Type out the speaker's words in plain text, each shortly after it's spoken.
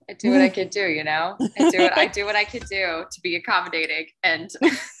I do what I could do, you know? I do what I could do to be accommodating and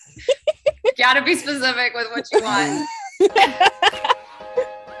gotta be specific with what you want.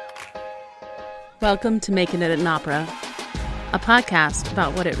 Welcome to Making It an Opera, a podcast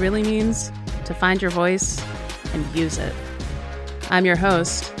about what it really means to find your voice and use it. I'm your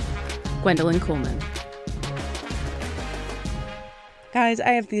host, Gwendolyn Kuhlman. Guys,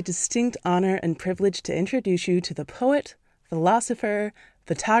 I have the distinct honor and privilege to introduce you to the poet, philosopher,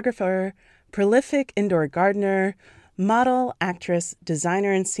 photographer, prolific indoor gardener, model, actress,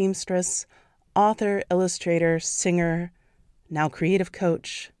 designer and seamstress, author, illustrator, singer, now creative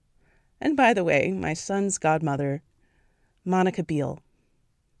coach, and by the way, my son's godmother, Monica Beale.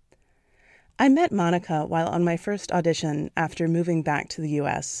 I met Monica while on my first audition after moving back to the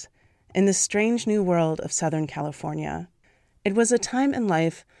U.S. in the strange new world of Southern California. It was a time in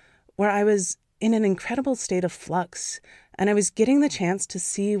life where I was in an incredible state of flux, and I was getting the chance to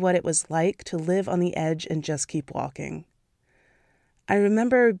see what it was like to live on the edge and just keep walking. I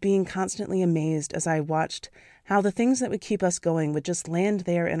remember being constantly amazed as I watched how the things that would keep us going would just land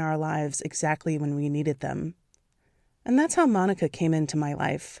there in our lives exactly when we needed them. And that's how Monica came into my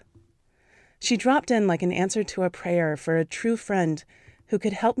life. She dropped in like an answer to a prayer for a true friend who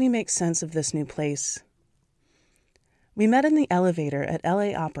could help me make sense of this new place. We met in the elevator at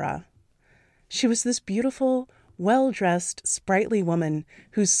LA Opera. She was this beautiful, well-dressed, sprightly woman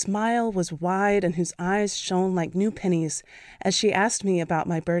whose smile was wide and whose eyes shone like new pennies as she asked me about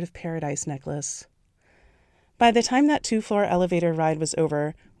my Bird of Paradise necklace. By the time that 2-floor elevator ride was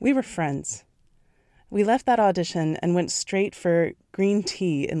over, we were friends. We left that audition and went straight for green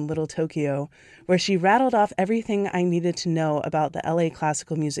tea in Little Tokyo, where she rattled off everything I needed to know about the LA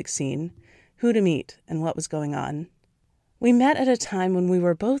classical music scene, who to meet, and what was going on. We met at a time when we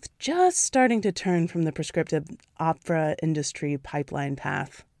were both just starting to turn from the prescriptive opera industry pipeline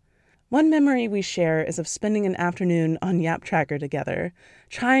path. One memory we share is of spending an afternoon on Yap Tracker together,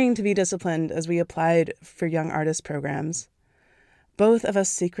 trying to be disciplined as we applied for young artist programs. Both of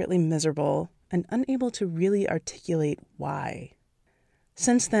us secretly miserable and unable to really articulate why.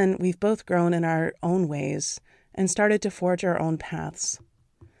 Since then, we've both grown in our own ways and started to forge our own paths.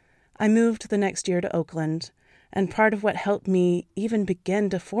 I moved the next year to Oakland, and part of what helped me even begin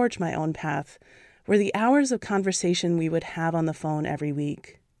to forge my own path were the hours of conversation we would have on the phone every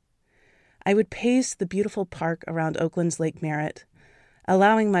week. I would pace the beautiful park around Oakland's Lake Merritt,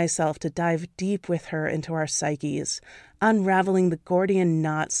 allowing myself to dive deep with her into our psyches, unraveling the Gordian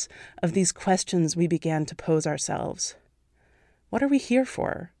knots of these questions we began to pose ourselves. What are we here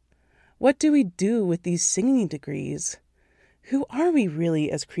for? What do we do with these singing degrees? Who are we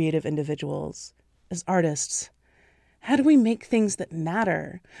really as creative individuals, as artists? How do we make things that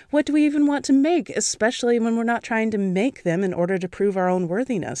matter? What do we even want to make, especially when we're not trying to make them in order to prove our own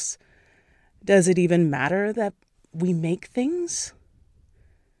worthiness? Does it even matter that we make things?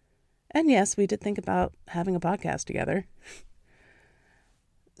 And yes, we did think about having a podcast together.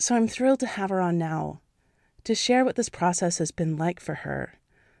 So I'm thrilled to have her on now, to share what this process has been like for her,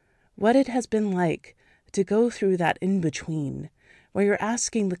 what it has been like to go through that in-between, where you're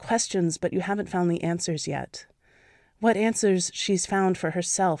asking the questions but you haven't found the answers yet, what answers she's found for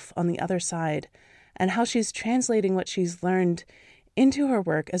herself on the other side, and how she's translating what she's learned into her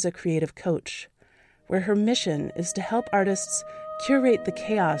work as a creative coach, where her mission is to help artists curate the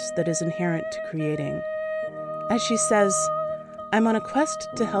chaos that is inherent to creating. As she says, I'm on a quest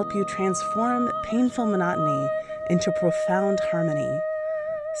to help you transform painful monotony into profound harmony,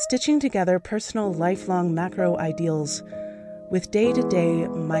 stitching together personal lifelong macro ideals with day-to-day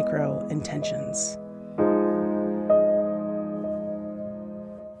micro intentions.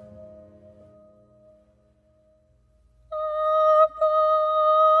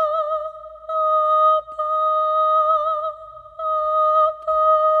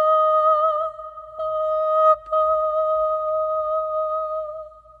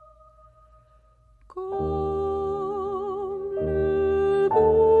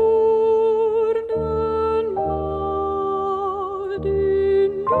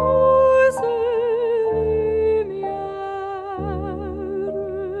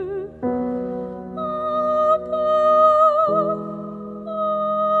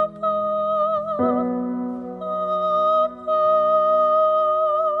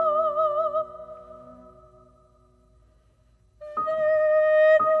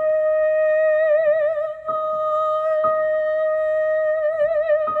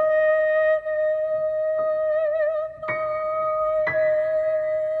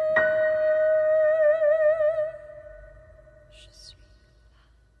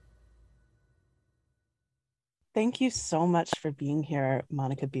 Thank you so much for being here,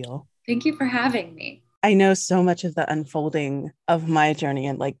 Monica Beal. Thank you for having me. I know so much of the unfolding of my journey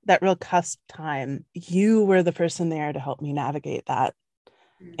and like that real cusp time. You were the person there to help me navigate that.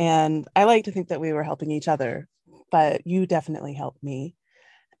 Mm-hmm. And I like to think that we were helping each other, but you definitely helped me.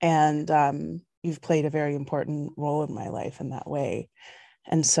 And you've played a very important role in my life in that way.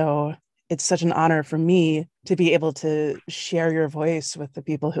 And so it's such an honor for me to be able to share your voice with the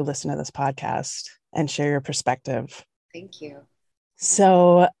people who listen to this podcast and share your perspective. Thank you.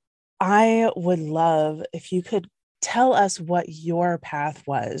 So I would love if you could tell us what your path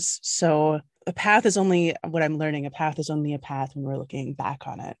was. So a path is only what I'm learning. A path is only a path when we're looking back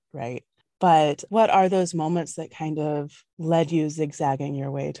on it, right? But what are those moments that kind of led you zigzagging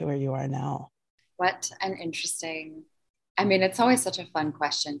your way to where you are now? What an interesting, I mean, it's always such a fun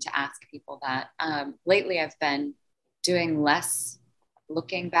question to ask people that. Lately, I've been doing less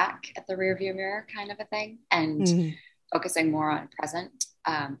looking back at the rearview mirror kind of a thing and focusing more on present.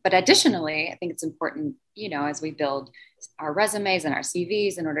 But additionally, I think it's important, as we build our resumes and our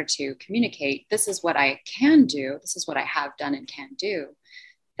CVs in order to communicate, this is what I can do, this is what I have done and can do,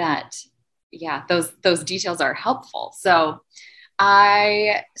 that, yeah, those details are helpful. So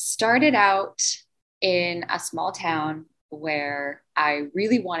I started out in a small town where I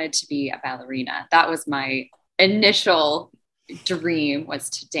really wanted to be a ballerina. That was my initial dream, was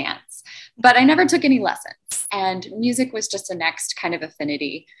to dance, but I never took any lessons. And music was just a next kind of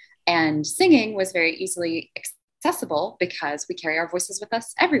affinity. And singing was very easily accessible because we carry our voices with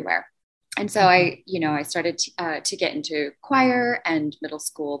us everywhere. And so I started to get into choir and middle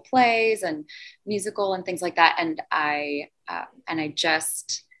school plays and musical and things like that. And I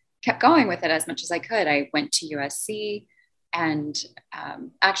just kept going with it as much as I could. I went to USC, and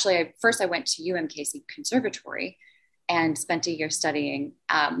actually, I went to UMKC Conservatory and spent a year studying.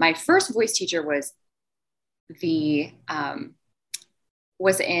 My first voice teacher was okay,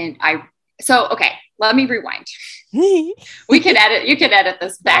 let me rewind. You can edit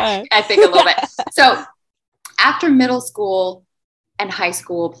this back, I think, a little bit. So after middle school and high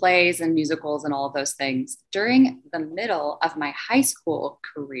school plays and musicals and all of those things, during the middle of my high school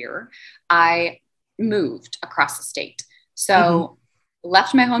career, I moved across the state. So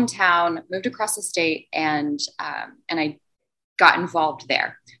left my hometown, moved across the state, and I got involved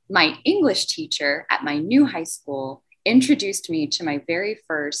there. My English teacher at my new high school introduced me to my very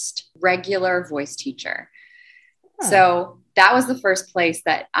first regular voice teacher. Huh. So that was the first place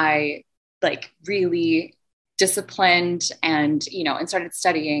that I really disciplined and started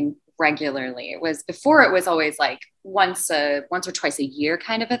studying regularly. Before it was always like once or twice a year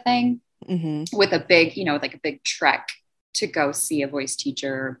kind of a thing, with a big, like a big trek to go see a voice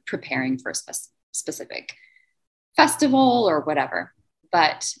teacher preparing for a specific festival or whatever.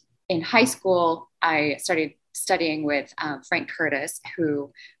 But in high school, I started studying with Frank Curtis,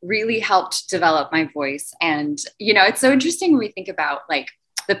 who really helped develop my voice. And, it's so interesting when we think about like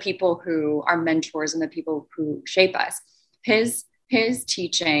the people who are mentors and the people who shape us. His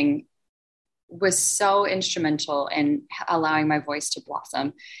teaching was so instrumental in allowing my voice to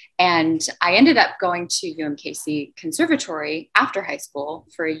blossom. And I ended up going to UMKC Conservatory after high school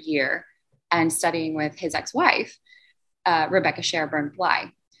for a year and studying with his ex-wife, Rebecca Sherburne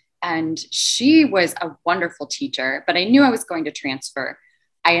Bly. And she was a wonderful teacher, but I knew I was going to transfer.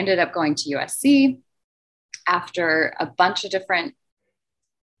 I ended up going to USC after a bunch of different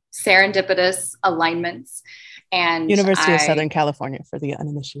serendipitous alignments. And University of Southern California for the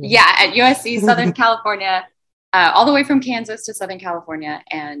uninitiated. Yeah, at USC Southern California, all the way from Kansas to Southern California.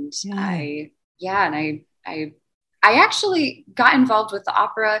 And I actually got involved with the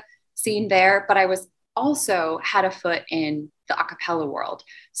opera scene there, but I was also had a foot in the a cappella world.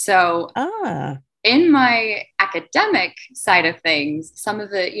 So in my academic side of things, some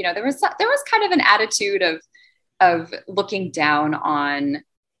of the, there was kind of an attitude of looking down on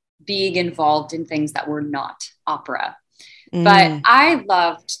being involved in things that were not opera. But I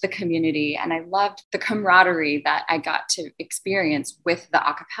loved the community and I loved the camaraderie that I got to experience with the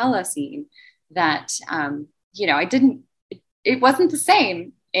a cappella scene that, it wasn't the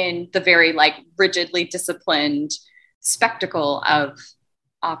same in the very rigidly disciplined spectacle of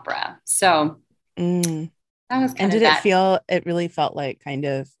opera. So that was kind of that. It really felt like kind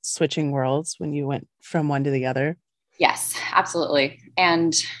of switching worlds when you went from one to the other? Yes, absolutely.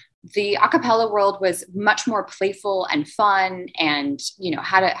 And the a cappella world was much more playful and fun and,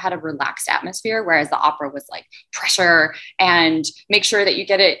 had a relaxed atmosphere, whereas the opera was like pressure and make sure that you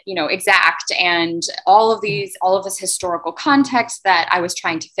get it, exact. And all of this historical context that I was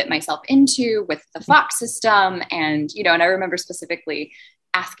trying to fit myself into with the Fox system. And, and I remember specifically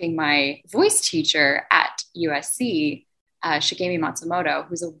asking my voice teacher at USC, Shigemi Matsumoto,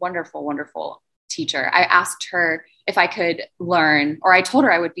 who's a wonderful, wonderful teacher. I asked her if I could learn, or I told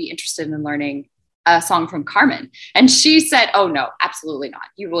her I would be interested in learning a song from Carmen. And she said, "Oh no, absolutely not.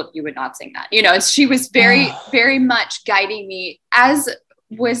 You would not sing that." And she was very, very much guiding me, as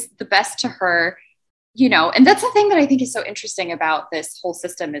was the best to her, and that's the thing that I think is so interesting about this whole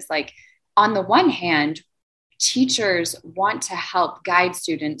system is like, on the one hand, teachers want to help guide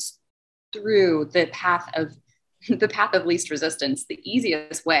students through the path of least resistance, the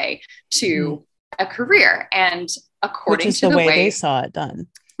easiest way to a career. And according to the way they saw it done.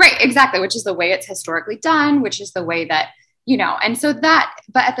 Right, exactly, which is the way it's historically done, which is the way that, and so that,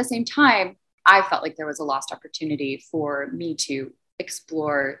 but at the same time, I felt like there was a lost opportunity for me to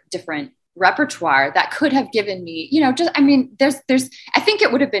explore different repertoire that could have given me, I think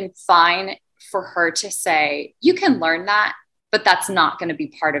it would have been fine for her to say, you can learn that, but that's not going to be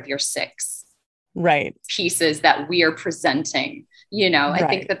part of your 6 pieces that we are presenting. I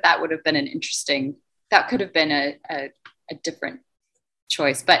think that would have been that could have been a different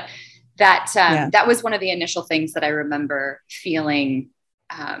choice, but that was one of the initial things that I remember feeling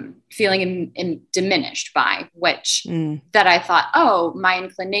diminished by, which that I thought, oh, my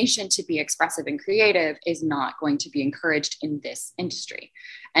inclination to be expressive and creative is not going to be encouraged in this industry.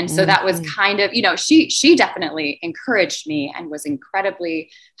 And so that was kind of, she definitely encouraged me and was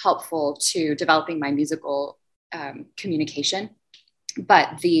incredibly helpful to developing my musical communication.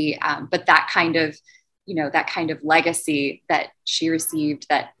 But that kind of, that kind of legacy that she received,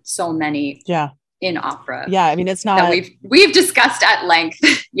 that so many in opera. Yeah. I mean, it's not that we've discussed at length.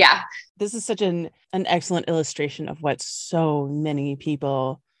 Yeah. This is such an excellent illustration of what so many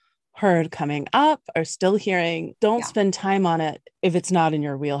people heard coming up, are still hearing. Don't spend time on it if it's not in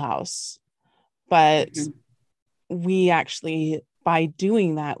your wheelhouse. But we actually, by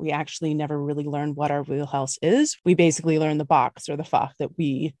doing that, we actually never really learned what our wheelhouse is. We basically learned the box or the fach that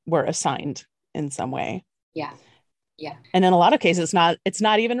we were assigned in some way. Yeah. Yeah. And in a lot of cases, it's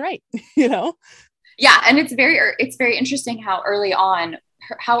not even right, Yeah. And it's very interesting how early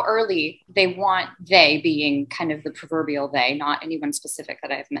they being kind of the proverbial they, not anyone specific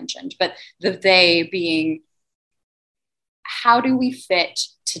that I've mentioned, but the they being, how do we fit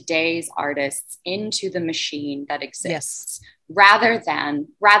today's artists into the machine that exists? Yes. Rather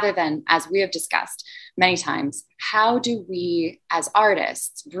than, as we have discussed many times, how do we as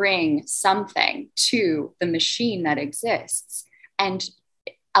artists bring something to the machine that exists and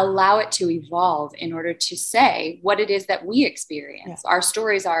allow it to evolve in order to say what it is that we experience? Our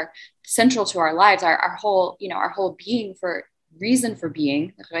stories are central to our lives. Our whole being, for reason for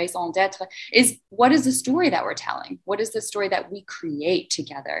being, raison d'être, is what is the story that we're telling? What is the story that we create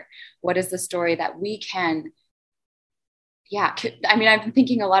together? What is the story that we can, I've been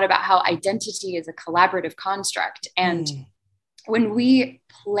thinking a lot about how identity is a collaborative construct. And when we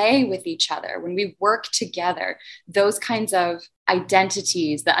play with each other, when we work together, those kinds of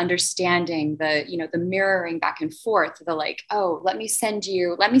identities, the understanding, the mirroring back and forth, the like, oh, let me send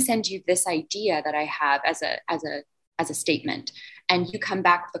you this idea that I have as a statement, and you come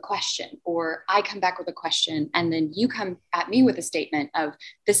back with a question, or I come back with a question, and then you come at me with a statement of,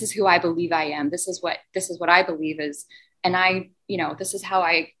 this is who I believe I am. This is what I believe is. And this is how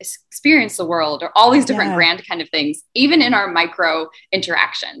I experience the world, or all these different grand kind of things, even in our micro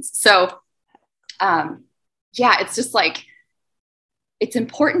interactions. So, it's just like, it's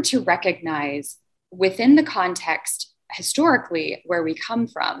important to recognize within the context historically where we come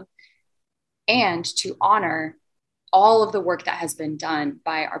from, and to honor all of the work that has been done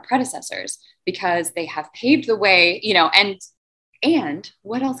by our predecessors, because they have paved the way, and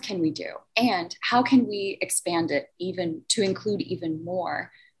what else can we do? And how can we expand it even to include even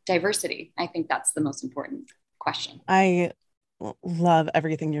more diversity? I think that's the most important question. I love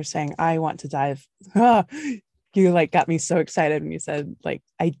everything you're saying. I want to dive. You got me so excited when you said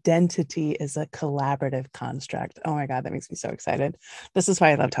identity is a collaborative construct. Oh my God, that makes me so excited. This is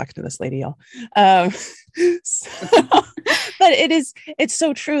why I love talking to this lady, y'all. But it's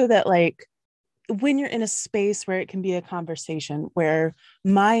so true that when you're in a space where it can be a conversation where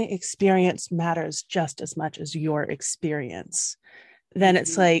my experience matters just as much as your experience, then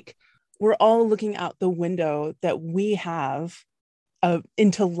it's we're all looking out the window that we have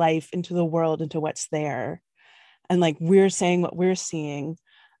into life, into the world, into what's there. And we're saying what we're seeing,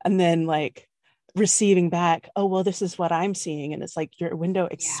 and then receiving back, oh, well, this is what I'm seeing. And it's your window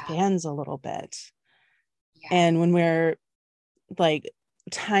expands a little bit. Yeah. And when we're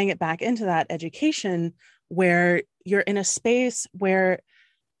tying it back into that education, where you're in a space where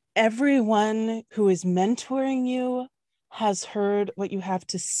everyone who is mentoring you, has heard what you have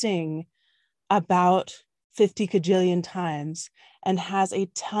to sing about 50 cajillion times and has a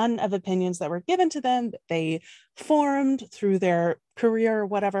ton of opinions that were given to them that they formed through their career or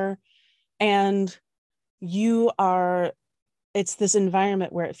whatever. And it's this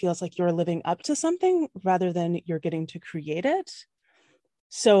environment where it feels like you're living up to something rather than you're getting to create it.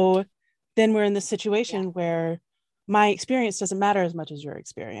 So then we're in this situation where my experience doesn't matter as much as your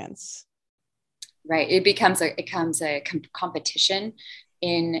experience. Right. It becomes a competition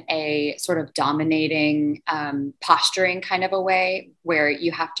in a sort of dominating posturing kind of a way where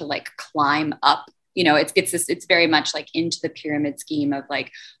you have to like climb up. It's very much like into the pyramid scheme of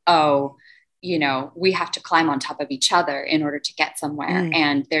like, oh, we have to climb on top of each other in order to get somewhere.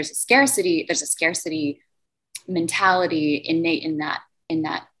 And there's a scarcity mentality innate in that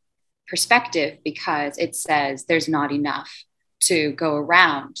perspective, because it says there's not enough to go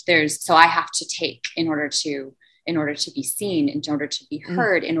around. So I have to take in order to be seen, in order to be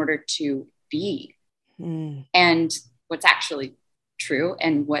heard, in order to be. And what's actually true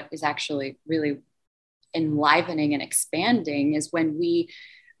and what is actually really enlivening and expanding is when we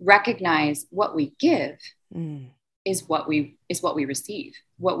recognize what we give is what we receive.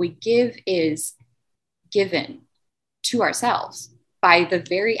 What we give is given to ourselves by the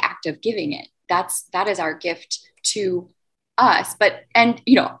very act of giving it. That is our gift to us, that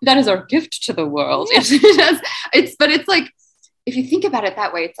is our gift to the world. It's like, if you think about it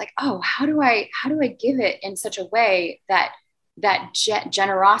that way, it's like, oh, how do I give it in such a way that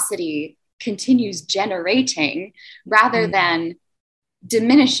generosity continues generating rather than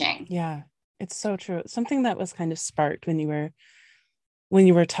diminishing? Yeah, it's so true. Something that was kind of sparked when you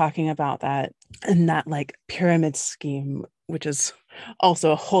were talking about that, and that like pyramid scheme, which is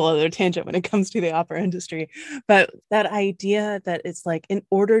also a whole other tangent when it comes to the opera industry. But that idea that it's like, in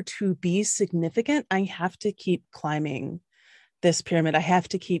order to be significant, I have to keep climbing this pyramid. I have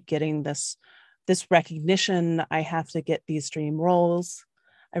to keep getting this recognition. I have to get these dream roles.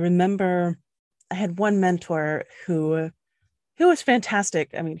 I remember I had one mentor who was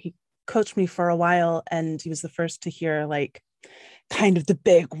fantastic. I mean, he coached me for a while, and he was the first to hear like kind of the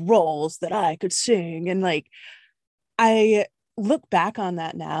big roles that I could sing. And like, I look back on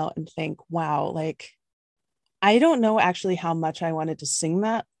that now and think, wow, like, I don't know actually how much I wanted to sing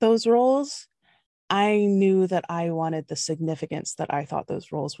those roles. I knew that I wanted the significance that I thought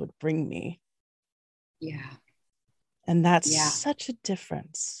those roles would bring me. Yeah. And that's such a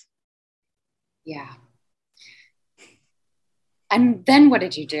difference. Yeah. And then what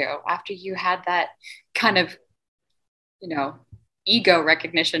did you do after you had that kind of, ego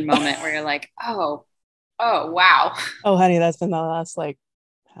recognition moment where you're like, oh, wow. Oh, honey, that's been the last, like,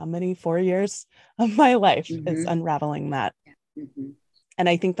 how many, 4 years of my life is unraveling that. And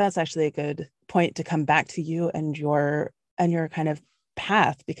I think that's actually a good point to come back to you and your kind of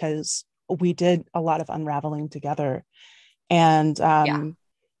path, because we did a lot of unraveling together. And I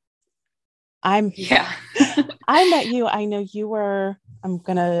met you. I know you were, I'm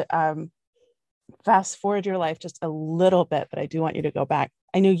going to fast forward your life just a little bit, but I do want you to go back.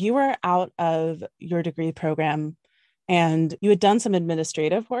 I know you were out of your degree program and you had done some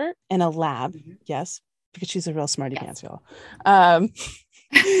administrative work in a lab. Yes, because she's a real smarty pants, y'all. And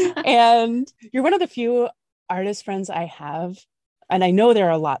you're one of the few artist friends I have. And I know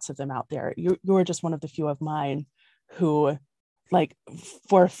there are lots of them out there. You're just one of the few of mine who, like,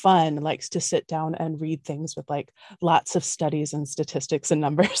 for fun, likes to sit down and read things with like lots of studies and statistics and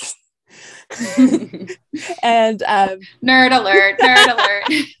numbers. And nerd alert.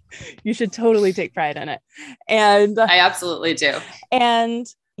 You should totally take pride in it. And I absolutely do. And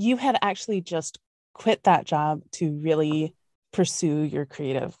you had actually just quit that job to really pursue your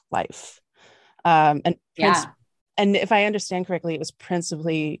creative life. And if I understand correctly, it was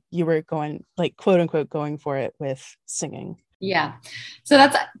principally you were going, like, quote unquote, going for it with singing. Yeah. So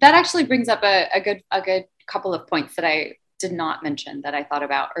that actually brings up a good couple of points that I did not mention that I thought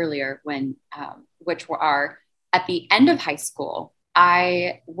about earlier which are at the end of high school.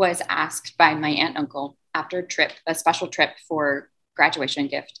 I was asked by my aunt and uncle after a special trip for graduation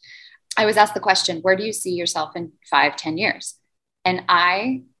gift. I was asked the question, where do you see yourself in 5-10 years? And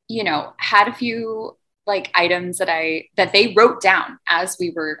I, had a few like items that they wrote down as we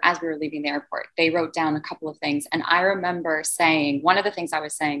were leaving the airport. They wrote down a couple of things. And I remember saying, one of the things I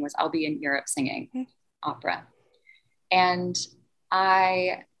was saying was, I'll be in Europe singing opera. And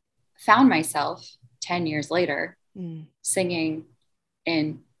I found myself 10 years later singing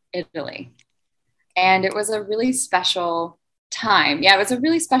in Italy. And it was a really special time. Yeah, it was a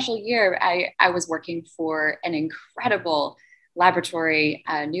really special year. I was working for an incredible laboratory,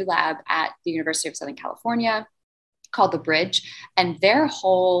 new lab at the University of Southern California. called The Bridge. And their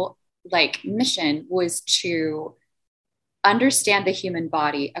whole like mission was to understand the human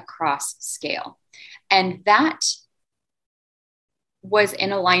body across scale. And that was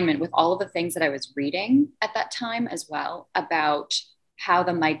in alignment with all of the things that I was reading at that time as well about how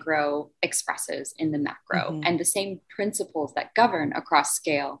the micro expresses in the macro, and the same principles that govern across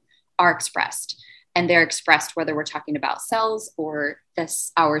scale are expressed. And they're expressed whether we're talking about cells or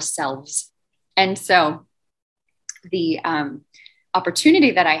ourselves. And so the opportunity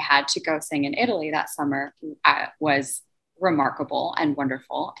that I had to go sing in Italy that summer was remarkable and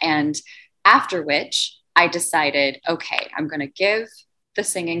wonderful. And after which I decided, okay, I'm going to give the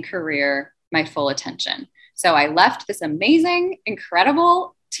singing career my full attention. So I left this amazing,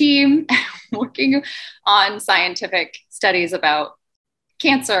 incredible team working on scientific studies about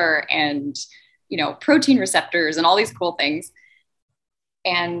cancer and, you know, protein receptors and all these cool things,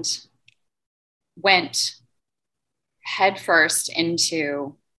 and went headfirst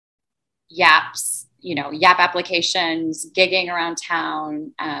into YAPs, you know, YAP applications, gigging around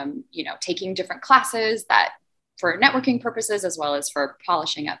town, you know, taking different classes that for networking purposes, as well as for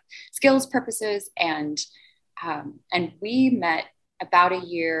polishing up skills purposes. And we met about a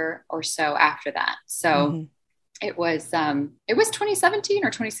year or so after that. So it was 2017 or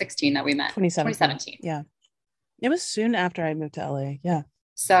 2016 that we met. 2017. Yeah. It was soon after I moved to LA. Yeah.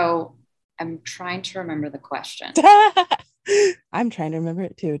 So I'm trying to remember the question. I'm trying to remember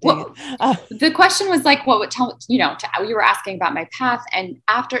it too. The question was like, what would tell, you know, you were asking about my path. And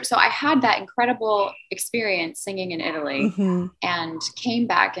after, so I had that incredible experience singing in Italy and came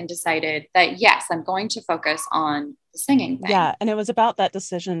back and decided that, yes, I'm going to focus on the singing thing. Yeah. And it was about that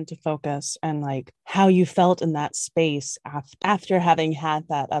decision to focus and like how you felt in that space after having had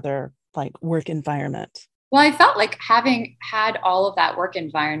that other like work environment. Well, I felt like having had all of that work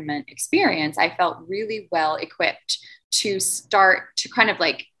environment experience, I felt really well equipped to start to kind of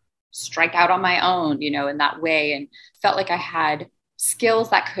like strike out on my own, you know, in that way, and felt like I had skills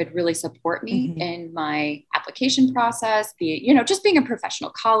that could really support me in my application process, be it, you know, just being a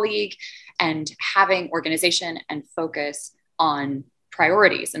professional colleague and having organization and focus on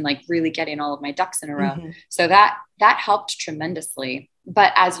priorities and like really getting all of my ducks in a row. So that helped tremendously.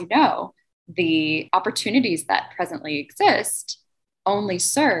 But as you know, the opportunities that presently exist only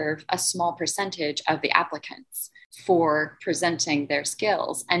serve a small percentage of the applicants for presenting their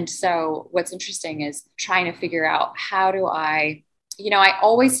skills. And so what's interesting is trying to figure out how do I, you know, I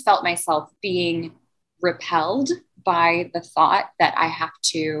always felt myself being repelled by the thought that I have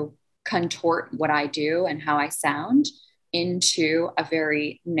to contort what I do and how I sound into a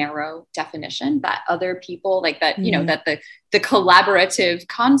very narrow definition that other people like that, you know, that the collaborative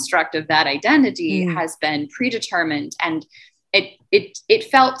construct of that identity has been predetermined. And it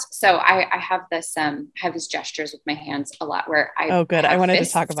felt, so I have these gestures with my hands a lot where I wanted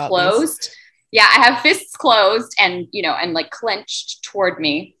to talk about closed. These. Yeah. I have fists closed and, you know, and like clenched toward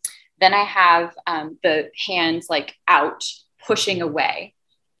me. Then I have the hands like out pushing away.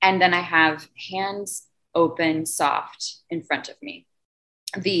 And then I have hands open, soft in front of me.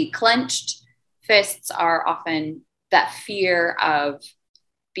 The clenched fists are often that fear of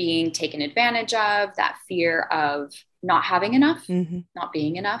being taken advantage of, that fear of not having enough, not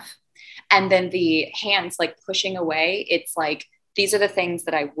being enough. And then the hands like pushing away, it's like, these are the things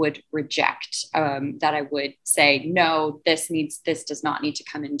that I would reject, that I would say, no, this does not need to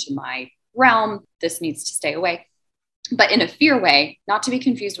come into my realm. This needs to stay away. But in a fear way, not to be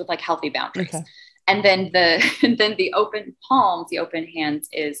confused with like healthy boundaries. Okay. And then the open palms, the open hands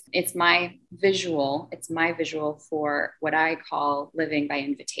it's my visual for what I call living by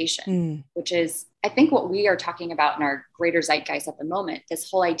invitation, which is, I think, what we are talking about in our greater zeitgeist at the moment, this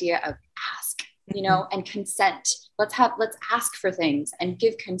whole idea of ask, you know, and consent. Let's ask for things and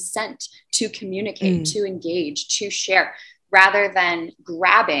give consent to communicate, to engage, to share, rather than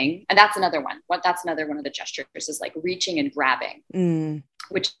grabbing. And that's another one. That's another one of the gestures is like reaching and grabbing,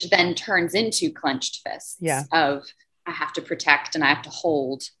 which then turns into clenched fists of I have to protect and I have to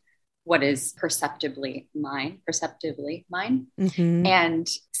hold what is perceptibly mine. And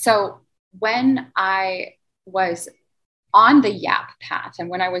so when I was on the YAP path and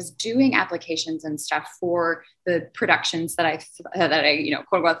when I was doing applications and stuff for the productions that I, you know,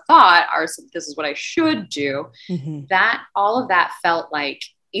 quote unquote thought are, this is what I should do, that all of that felt like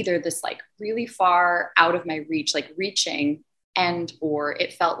either this like really far out of my reach, like reaching, or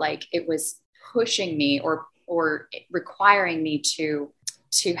it felt like it was pushing me or requiring me to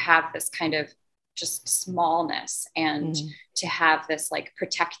have this kind of just smallness and to have this like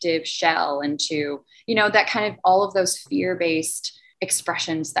protective shell and to, you know, that kind of all of those fear-based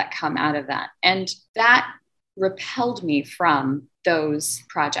expressions that come out of that. And that repelled me from those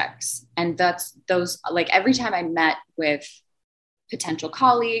projects. And that's those, like every time I met with potential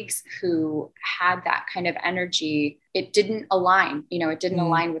colleagues who had that kind of energy, it didn't align, it didn't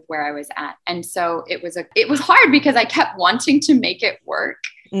align with where I was at. And so it was hard because I kept wanting to make it work.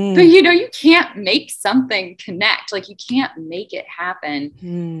 But you can't make something connect. Like you can't make it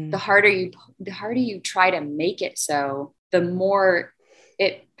happen. The harder you try to make it so, the more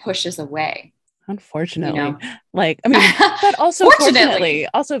it pushes away. Unfortunately, but also fortunately,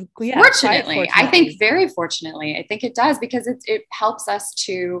 I think very fortunately, I think it does, because it helps us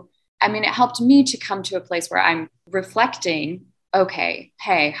to, it helped me to come to a place where I'm reflecting, okay,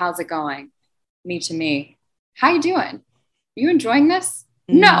 hey, how's it going? Me to me. How you doing? You enjoying this?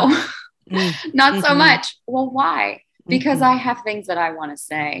 No, not so much. Well, why? Because I have things that I want to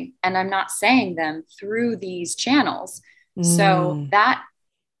say, and I'm not saying them through these channels. So that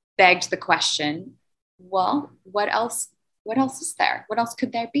begged the question, well, what else is there? What else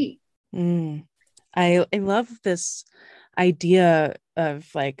could there be? I love this idea of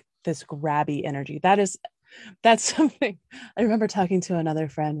like this grabby energy. That's something I remember talking to another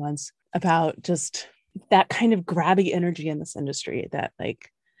friend once about, just that kind of grabby energy in this industry, that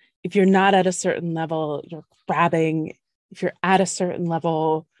like, if you're not at a certain level, you're grabbing. If you're at a certain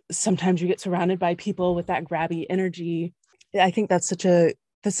level, sometimes you get surrounded by people with that grabby energy. I think that's such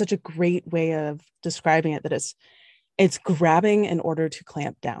a great way of describing it, that it's grabbing in order to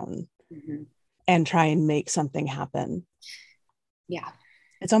clamp down and try and make something happen. Yeah.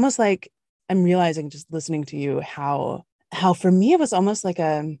 It's almost like I'm realizing, just listening to you, how for me, it was almost like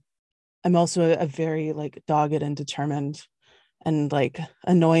I'm also a very like dogged and determined and like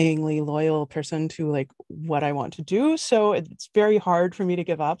annoyingly loyal person to like what I want to do. So it's very hard for me to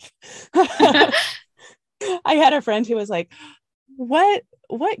give up. I had a friend who was like, what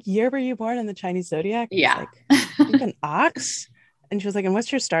year were you born in the Chinese zodiac? Yeah. Like, I think an ox. And she was like, and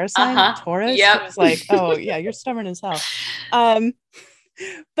what's your star sign? Taurus. Yep. She was like, oh yeah, you're stubborn as hell.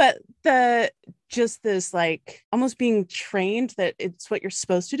 But just this like almost being trained that it's what you're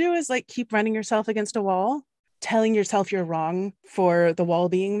supposed to do is like keep running yourself against a wall, telling yourself you're wrong for the wall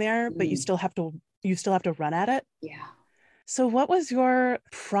being there, but you still have to run at it. Yeah. So what was your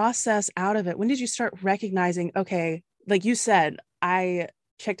process out of it? When did you start recognizing, okay, like you said, I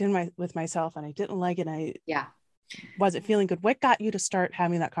checked in with myself and I didn't like it. Was it feeling good? What got you to start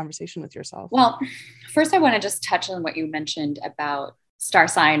having that conversation with yourself? Well, first I want to just touch on what you mentioned about star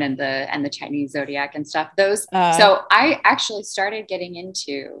sign and the Chinese zodiac and stuff. So I actually started getting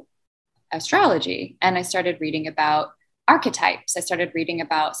into astrology, and I started reading about archetypes. I started reading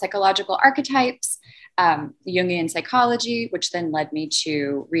about psychological archetypes, Jungian psychology, which then led me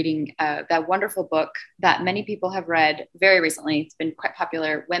to reading that wonderful book that many people have read very recently. It's been quite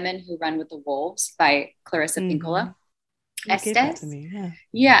popular, Women Who Run with the Wolves by Clarissa Pinkola. Gave that to me, yeah.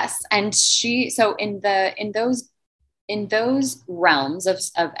 Yes, and so in those realms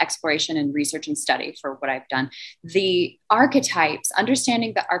of exploration and research and study for what I've done, the archetypes,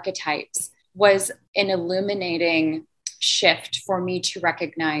 understanding the archetypes, was an illuminating shift for me to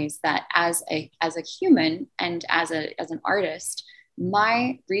recognize that as a human and as an artist,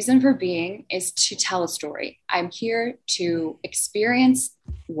 my reason for being is to tell a story. I'm here to experience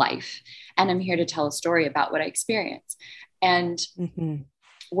life, and I'm here to tell a story about what I experience. And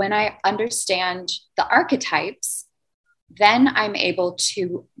when I understand the archetypes, then I'm able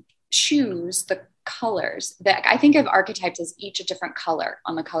to choose the colors. That I think of archetypes as each a different color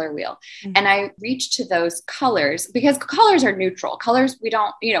on the color wheel. And I reach to those colors because colors are neutral. Colors,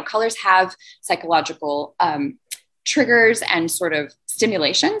 colors have psychological triggers and sort of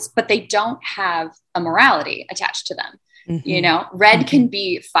stimulations, but they don't have a morality attached to them. Red can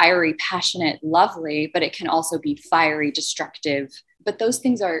be fiery, passionate, lovely, but it can also be fiery, destructive. But those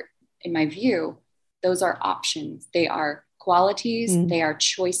things are, in my view, those are options. They are qualities. They are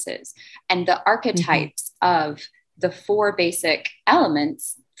choices. And the archetypes of the four basic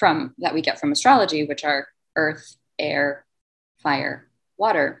elements that we get from astrology, which are earth, air, fire,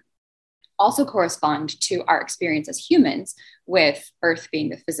 water, also correspond to our experience as humans, with earth being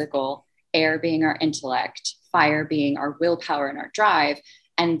the physical, air being our intellect, fire being our willpower and our drive,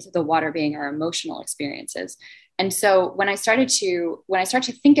 and the water being our emotional experiences. And so when I start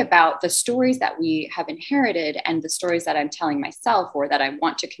to think about the stories that we have inherited and the stories that I'm telling myself or that I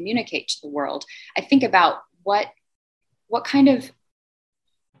want to communicate to the world, I think about what kind of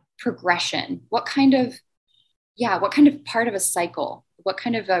progression, what kind of part of a cycle, what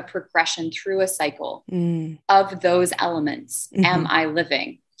kind of a progression through a cycle of those elements am I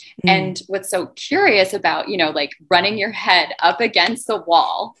living? And what's so curious about, like running your head up against the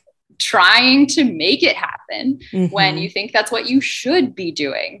wall trying to make it happen when you think that's what you should be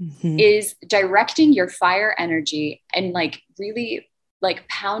doing, is directing your fire energy and like really like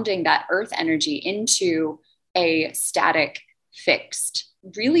pounding that earth energy into a static, fixed,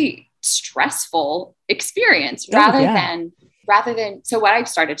 really stressful experience rather than, so what I've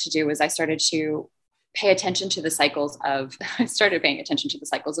started to do is I started to pay attention to the cycles of, I started paying attention to the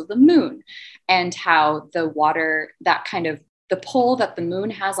cycles of the moon and how the water, that kind of the pull that the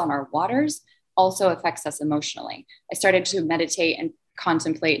moon has on our waters also affects us emotionally. I started to meditate and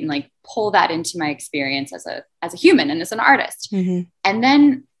contemplate and like pull that into my experience as a human and as an artist. And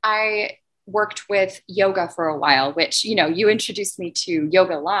then I worked with yoga for a while, which, you know, you introduced me to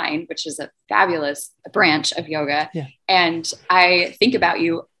Yoga Line, which is a fabulous branch of yoga. And I think about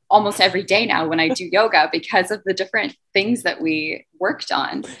you almost every day now when I do yoga because of the different things that we worked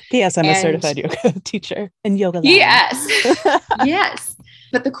on. P.S. I'm a certified yoga teacher and Yoga Line. Yes. Yes.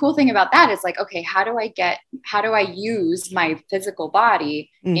 But the cool thing about that is like, okay, how do I use my physical body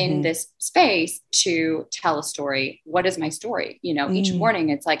in this space to tell a story? What is my story? You know, each morning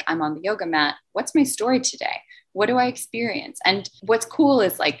it's like, I'm on the yoga mat. What's my story today? What do I experience? And what's cool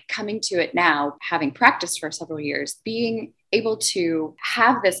is like coming to it now, having practiced for several years, being able to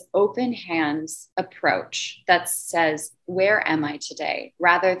have this open hands approach that says, where am I today?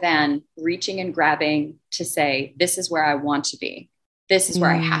 Rather than reaching and grabbing to say, this is where I want to be. This is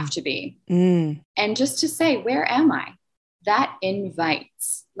where I have to be. And just to say, where am I? That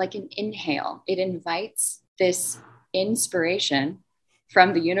invites, like an inhale, it invites this inspiration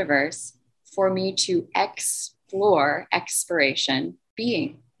from the universe for me to explore exploration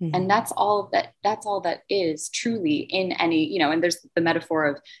being. And that's all that is truly in any, you know, and there's the metaphor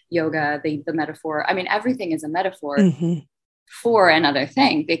of yoga, the metaphor, I mean, everything is a metaphor for another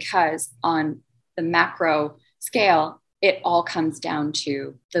thing, because on the macro scale, it all comes down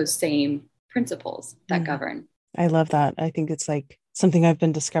to those same principles that govern. I love that. I think it's like something I've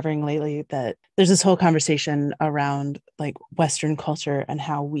been discovering lately, that there's this whole conversation around like Western culture and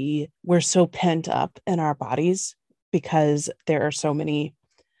how we're so pent up in our bodies because there's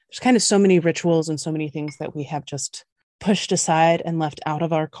kind of so many rituals and so many things that we have just pushed aside and left out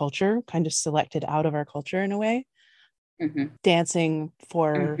of our culture, kind of selected out of our culture in a way. Dancing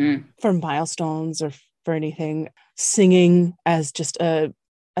for milestones or for anything, singing as just a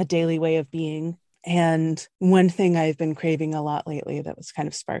daily way of being. And one thing I've been craving a lot lately that was kind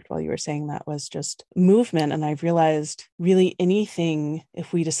of sparked while you were saying that was just movement. And I've realized really anything,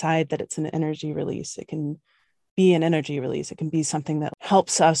 if we decide that it's an energy release, it can be an energy release. It can be something that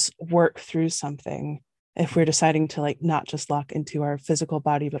helps us work through something. If we're deciding to like not just lock into our physical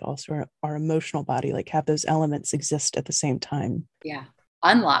body, but also our emotional body, like have those elements exist at the same time. Yeah.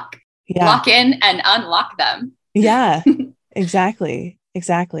 Unlock. Yeah. Lock in and unlock them. Yeah, exactly.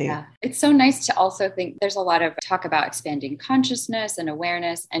 Yeah. It's so nice to also think there's a lot of talk about expanding consciousness and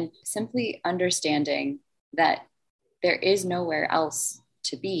awareness and simply understanding that there is nowhere else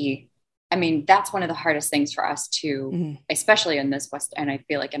to be. I mean, that's one of the hardest things for us to, especially in this West, and I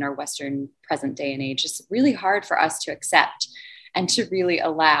feel like in our Western present day and age, it's really hard for us to accept and to really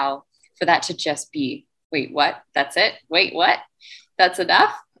allow for that to just be, wait, what? That's it? Wait, what? That's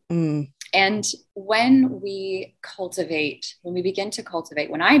enough? And when I began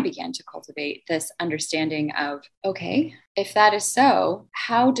to cultivate this understanding of, okay, if that is so,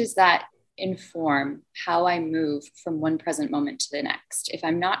 how does that inform how I move from one present moment to the next? If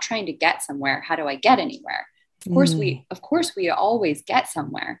I'm not trying to get somewhere, how do I get anywhere? Of course we always get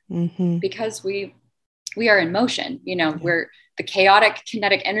somewhere because we are in motion. You know, we're the chaotic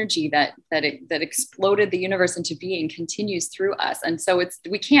kinetic energy that exploded the universe into being continues through us. And so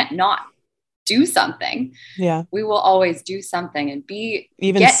we can't not do something. Yeah. We will always do something and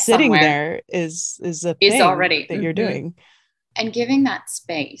even sitting there is a thing already that you're doing. And giving that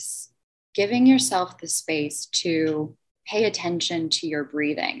space, giving yourself the space to pay attention to your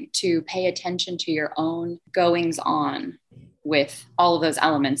breathing, to pay attention to your own goings on with all of those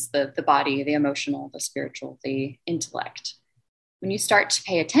elements, the body, the emotional, the spiritual, the intellect. When you start to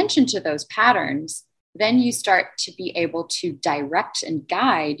pay attention to those patterns, then you start to be able to direct and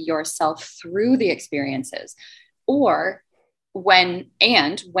guide yourself through the experiences. Or when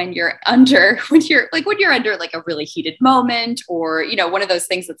you're under like a really heated moment, or, you know, one of those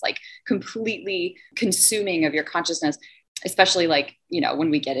things that's like completely consuming of your consciousness, especially like, you know,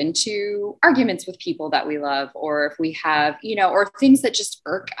 when we get into arguments with people that we love, or if we have, you know, or things that just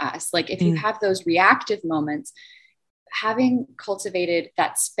irk us, like if you have those reactive moments, having cultivated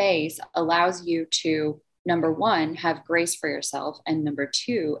that space allows you to, number one, have grace for yourself, and number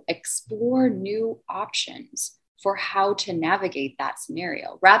two, explore new options for how to navigate that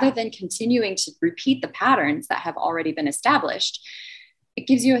scenario rather than continuing to repeat the patterns that have already been established. It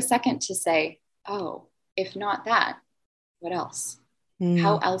gives you a second to say, oh, if not that, what else?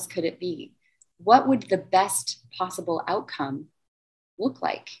 How else could it be? What would the best possible outcome look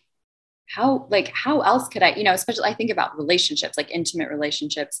like? How else could I, especially I think about relationships, like intimate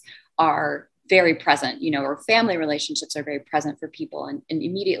relationships are very present, or family relationships are very present for people and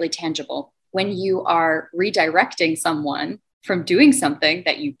immediately tangible. When you are redirecting someone from doing something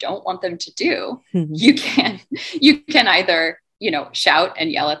that you don't want them to do, you can either, shout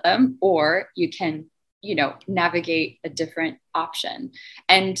and yell at them, or you can, navigate a different option.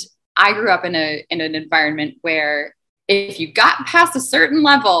 And I grew up in an environment where if you got past a certain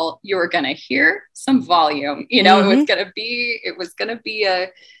level, you were going to hear some volume, it was going to be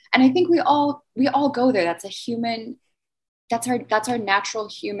and I think we all go there. That's our natural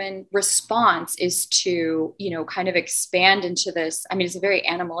human response, is to, kind of expand into this. I mean, it's a very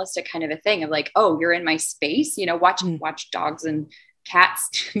animalistic kind of a thing of like, oh, you're in my space, watch dogs and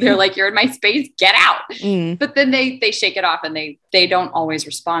cats. They're like, you're in my space, get out. But then they shake it off, and they don't always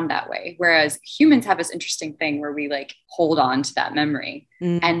respond that way. Whereas humans have this interesting thing where we like hold on to that memory,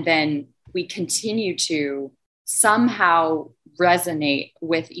 and then we continue to somehow resonate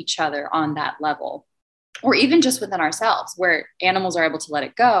with each other on that level, or even just within ourselves, where animals are able to let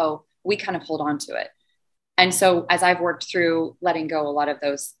it go, we kind of hold on to it. And so as I've worked through letting go a lot of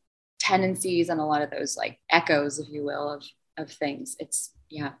those tendencies and a lot of those like echoes, if you will, of things, it's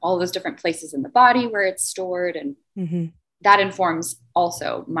all those different places in the body where it's stored. And that informs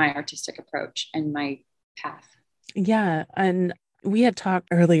also my artistic approach and my path. Yeah. And we had talked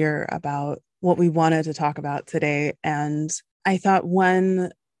earlier about what we wanted to talk about today. And I thought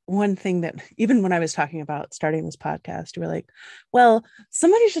one thing that even when I was talking about starting this podcast, you were like, well,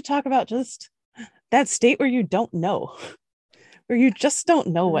 somebody should talk about just that state where you don't know, where you just don't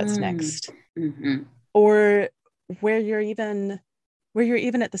know what's next, or where you're even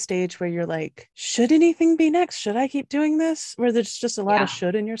at the stage where you're like, should anything be next? Should I keep doing this? Where there's just a lot of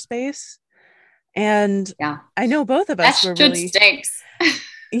should in your space. And I know both of us were really stinks.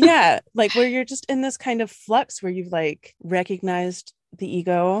 Like where you're just in this kind of flux where you've like recognized the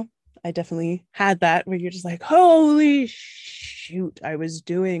ego. I definitely had that, where you're just like, holy shoot, I was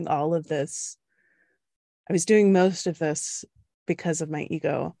doing all of this. I was doing most of this because of my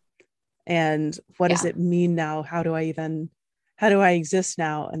ego. And what does it mean now? How do I exist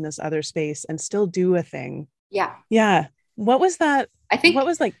now in this other space and still do a thing? Yeah. What was that? What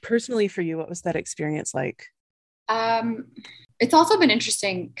was like personally for you? What was that experience like? It's also been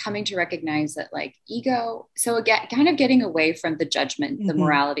interesting coming to recognize that like ego. So again, kind of getting away from the judgment, the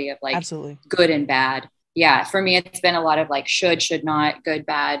morality of like Absolutely. Good and bad. Yeah. For me, it's been a lot of like should not, good,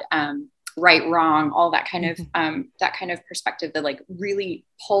 bad, right, wrong, all that kind of perspective, the like really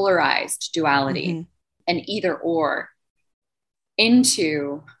polarized duality, and either or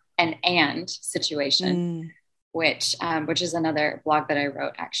into an and situation, which is another blog that I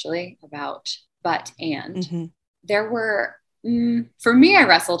wrote actually about but and. There were, for me, I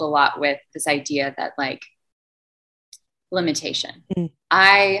wrestled a lot with this idea that like limitation.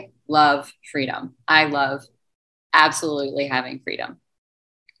 I love freedom. I love absolutely having freedom.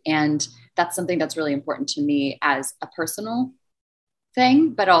 And that's something that's really important to me as a personal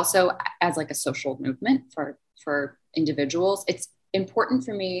thing, but also as like a social movement for individuals. It's important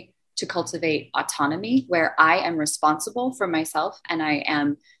for me to cultivate autonomy, where I am responsible for myself and I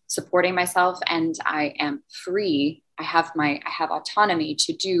am supporting myself and I am free. I have autonomy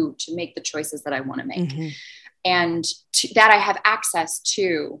to make the choices that I want to make. And that I have access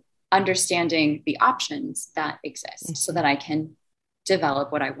to understanding the options that exist, so that I can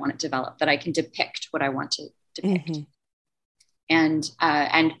develop what I want to develop, that I can depict what I want to depict, and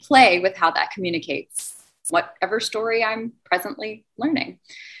play with how that communicates whatever story I'm presently learning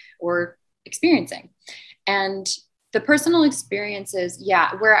or experiencing. And the personal experiences,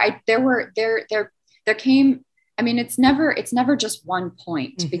 where there came, I mean, it's never just one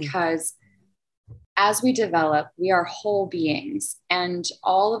point, because as we develop, we are whole beings, and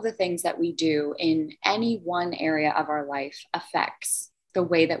all of the things that we do in any one area of our life affects the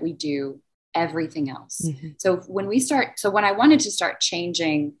way that we do everything else. So when I wanted to start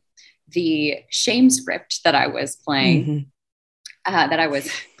changing the shame script that I was playing,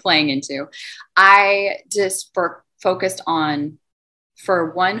 into, I just focused on,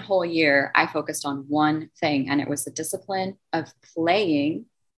 for one whole year, I focused on one thing, and it was the discipline of playing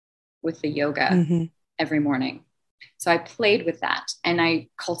with the yoga every morning. So I played with that, and I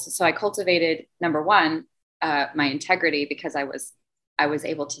cultivated, number one, my integrity, because I was I was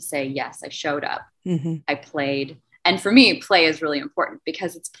able to say, yes, I showed up, Mm-hmm. I played. And for me, play is really important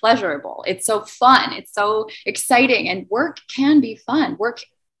because it's pleasurable. It's so fun. It's so exciting. And work can be fun. Work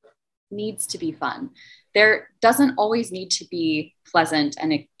needs to be fun. There doesn't always need to be pleasant.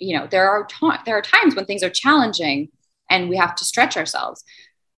 And, there are times when things are challenging and we have to stretch ourselves.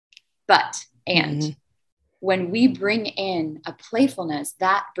 Mm-hmm. When we bring in a playfulness,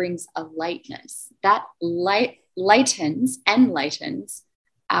 that brings a lightness that lightens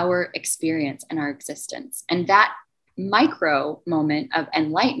our experience and our existence. And that micro moment of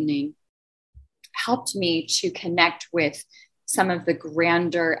enlightening helped me to connect with some of the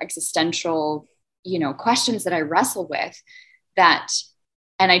grander existential, questions that I wrestle with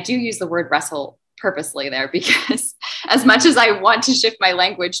and I do use the word wrestle purposely there, because as much as I want to shift my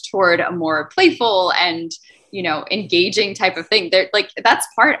language toward a more playful and, engaging type of thing, there, like that's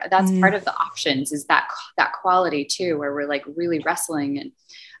part of the options, is that quality too, where we're like really wrestling.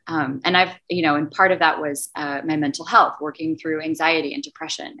 And I've, and part of that was my mental health, working through anxiety and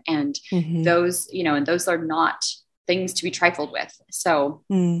depression. And Mm-hmm. those are not things to be trifled with. So,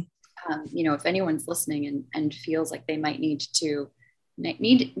 if anyone's listening and feels like they might need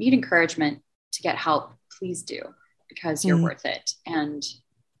encouragement to get help, please do, because you're worth it. And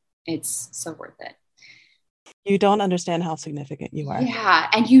it's so worth it. You don't understand how significant you are. Yeah.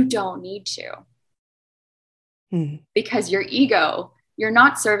 And you don't need to, because you're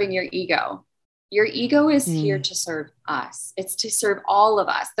not serving your ego. Your ego is here to serve us. It's to serve all of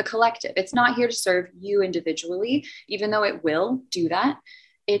us, the collective. It's not here to serve you individually, even though it will do that.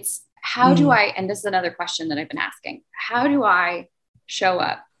 It's how do I, and this is another question that I've been asking, how do I show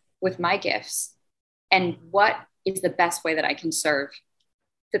up with my gifts, and what is the best way that I can serve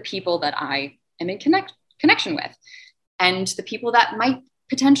the people that I am in connection with, and the people that might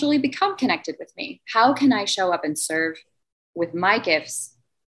potentially become connected with me? How can I show up and serve with my gifts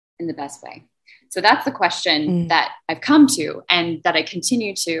in the best way? So that's the question that I've come to, and that I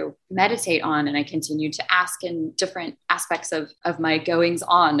continue to meditate on, and I continue to ask in different aspects of my goings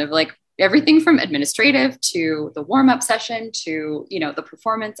on, of like everything from administrative to the warm-up session to, the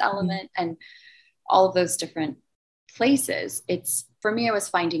performance element and all of those different places. For me, I was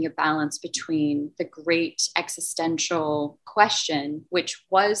finding a balance between the great existential question, which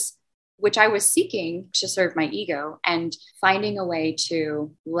I was seeking to serve my ego, and finding a way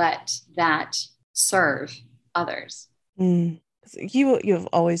to let that serve others. You have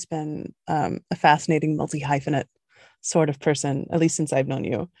always been a fascinating multi-hyphenate sort of person, at least since I've known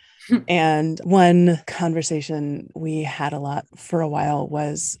you. And one conversation we had a lot for a while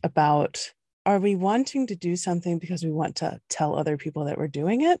was about, are we wanting to do something because we want to tell other people that we're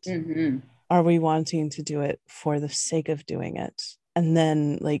doing it? Mm-hmm. Are we wanting to do it for the sake of doing it? And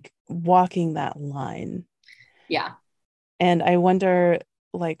then like walking that line. Yeah. And I wonder,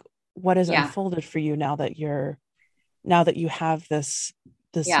 like, what has unfolded for you now that you have this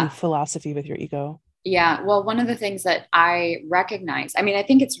new philosophy with your ego? Yeah. Well, one of the things that I recognize, I mean, I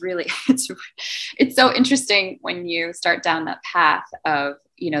think it's really, it's so interesting when you start down that path of,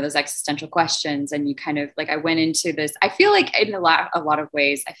 those existential questions, and you kind of like, I went into this, I feel like in a lot of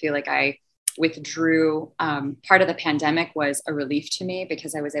ways, I feel like I withdrew. Part of the pandemic was a relief to me,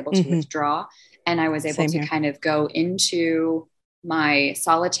 because I was able to withdraw, and I was able to kind of go into my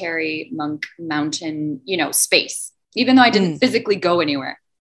solitary monk mountain, space, even though I didn't physically go anywhere.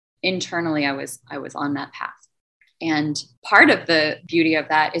 Internally, I was on that path. And part of the beauty of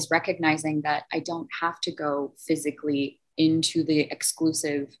that is recognizing that I don't have to go physically into the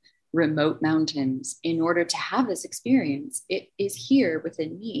exclusive remote mountains in order to have this experience. It is here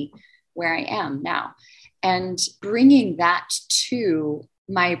within me, where I am now. And bringing that to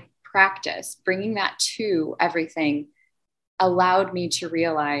my practice, bringing that to everything, allowed me to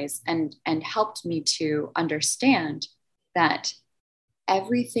realize and helped me to understand that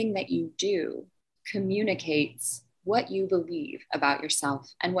everything that you do communicates what you believe about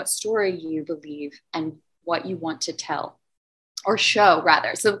yourself, and what story you believe, and what you want to tell or show,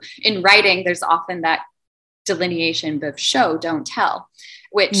 rather. So in writing, there's often that delineation of show, don't tell,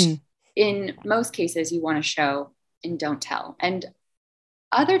 which in most cases you want to show and don't tell. And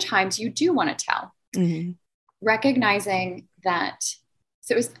other times you do want to tell. Recognizing that.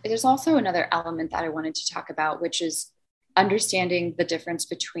 So there's also another element that I wanted to talk about, which is understanding the difference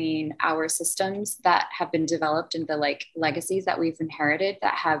between our systems that have been developed and the like legacies that we've inherited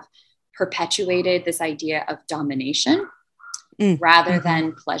that have perpetuated this idea of domination rather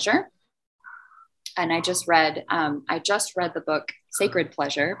than pleasure. And I just read the book Sacred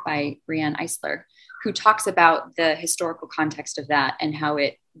Pleasure by Riane Eisler, who talks about the historical context of that and how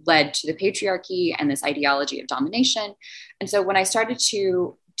it led to the patriarchy and this ideology of domination. And so when I started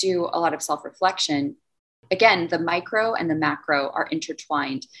to do a lot of self-reflection, again, the micro and the macro are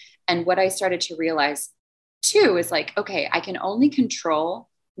intertwined. And what I started to realize too is like, okay, I can only control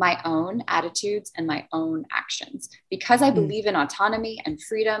my own attitudes and my own actions. Because I believe in autonomy and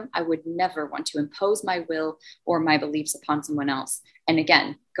freedom, I would never want to impose my will or my beliefs upon someone else. And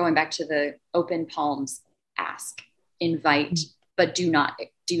again, going back to the open palms, ask, invite, but do not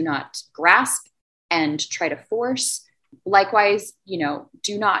grasp and try to force. Likewise,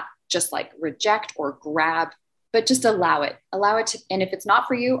 do not just like reject or grab, but just allow it to, and if it's not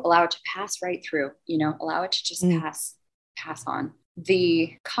for you, allow it to pass right through, allow it to just pass on.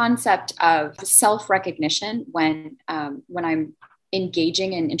 The concept of self-recognition when I'm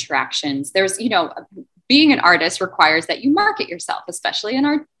engaging in interactions, there's, being an artist requires that you market yourself, especially in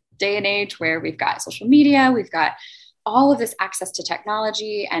our day and age where we've got social media, we've got all of this access to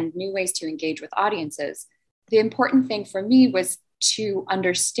technology and new ways to engage with audiences. The important thing for me was to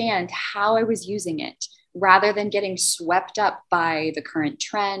understand how I was using it rather than getting swept up by the current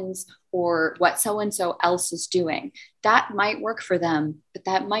trends or what so-and-so else is doing. That might work for them, but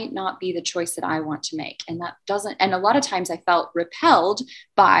that might not be the choice that I want to make. And that doesn't, and a lot of times I felt repelled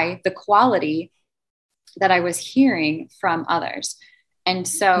by the quality that I was hearing from others. And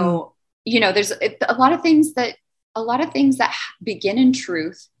so, there's a lot of things that begin in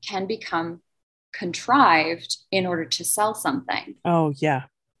truth can become contrived in order to sell something. Oh, yeah.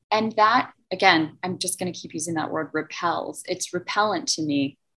 And that, again, I'm just going to keep using that word, repels. It's repellent to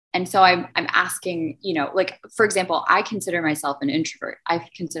me. And so I'm asking, like, for example, I consider myself an introvert. I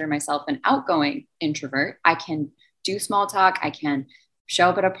consider myself an outgoing introvert. I can do small talk. I can show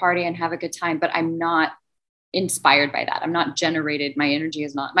up at a party and have a good time, but I'm not inspired by that. I'm not generated. My energy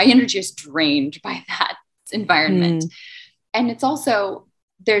is drained by that environment. And it's also,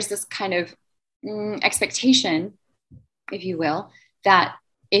 there's this kind of expectation, if you will, that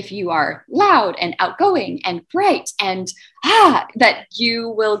if you are loud and outgoing and bright and that you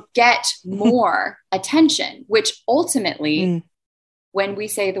will get more attention, which ultimately, when we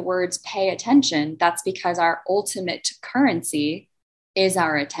say the words pay attention, that's because our ultimate currency is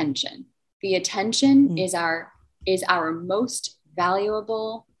our attention. The attention is our most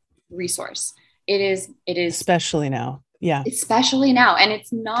valuable resource. It is especially now. Yeah. Especially now. And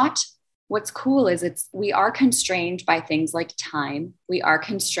it's not, what's cool is we are constrained by things like time. We are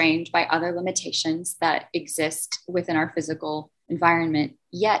constrained by other limitations that exist within our physical environment.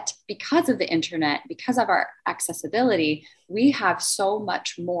 Yet, because of the internet, because of our accessibility, we have so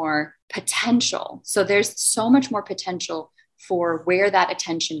much more potential. So there's so much more potential for where that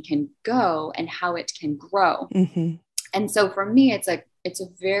attention can go and how it can grow. And so for me, it's a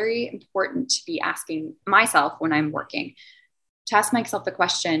very important to be asking myself when I'm working, to ask myself the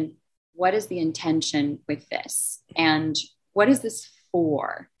question, what is the intention with this? And what is this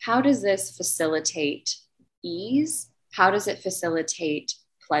for? How does this facilitate ease? How does it facilitate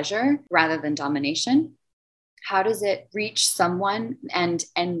pleasure rather than domination? How does it reach someone and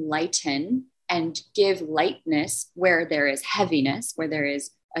enlighten and give lightness where there is heaviness, where there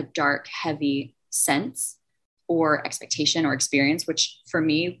is a dark, heavy sense or expectation or experience, which for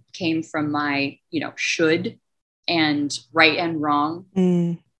me came from my, should and right and wrong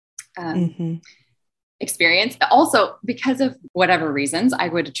experience. Also, because of whatever reasons, I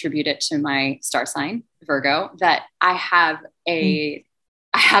would attribute it to my star sign, Virgo, that I have a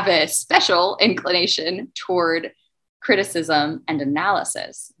special inclination toward criticism and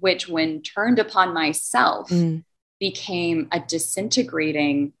analysis, which when turned upon myself became a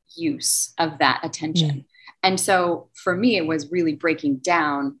disintegrating use of that attention. And so for me, it was really breaking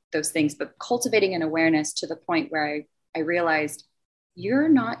down those things, but cultivating an awareness to the point where I realized you're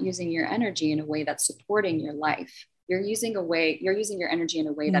not using your energy in a way that's supporting your life. You're using your energy in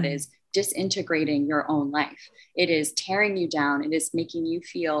a way that is disintegrating your own life. It is tearing you down. It is making you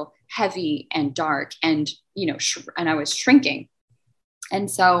feel heavy and dark and, and I was shrinking. And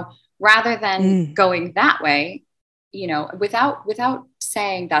so rather than going that way, without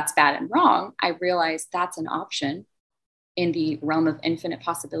saying that's bad and wrong, I realized that's an option in the realm of infinite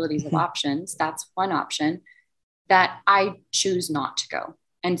possibilities of options. That's one option that I choose not to go.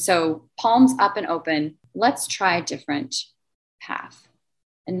 And so palms up and open, let's try a different path.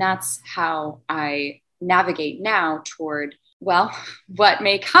 And that's how I navigate now toward, what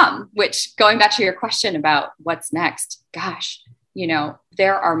may come, which going back to your question about what's next, gosh,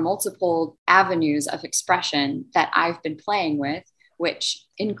 there are multiple avenues of expression that I've been playing with, which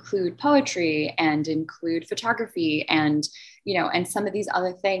include poetry and include photography and, and some of these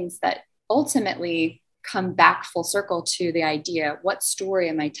other things that ultimately come back full circle to the idea, what story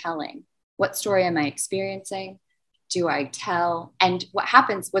am I telling? What story am I experiencing? Do I tell? And what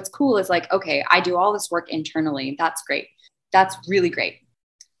happens, what's cool is like, okay, I do all this work internally. That's great. That's really great.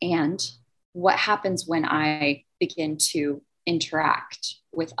 And what happens when I begin to interact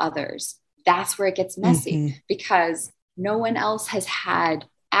with others? That's where it gets messy, because no one else has had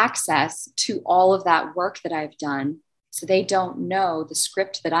access to all of that work that I've done. So they don't know the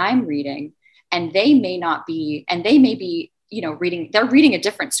script that I'm reading, and they may be, they're reading a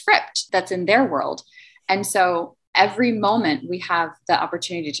different script that's in their world. And so every moment we have the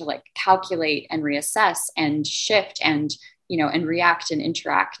opportunity to like calculate and reassess and shift and react and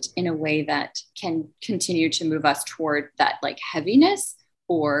interact in a way that can continue to move us toward that like heaviness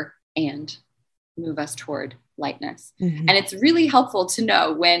and move us toward lightness. And it's really helpful to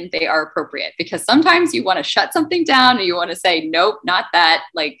know when they are appropriate, because sometimes you want to shut something down and you want to say, nope, not that.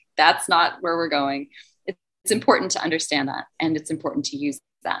 Like, that's not where we're going. It's important to understand that. And it's important to use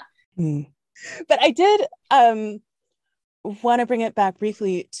that. But I did want to bring it back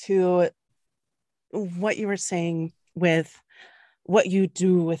briefly to what you were saying with what you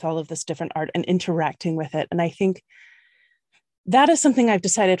do with all of this different art and interacting with it. And I think that is something I've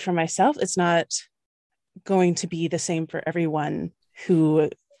decided for myself. It's not going to be the same for everyone who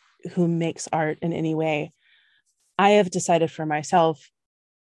makes art in any way. I have decided for myself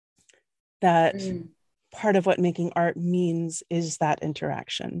that part of what making art means is that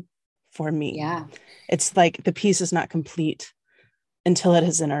interaction for me. Yeah. It's like the piece is not complete until it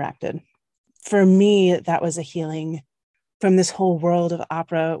has interacted. For me, that was a healing from this whole world of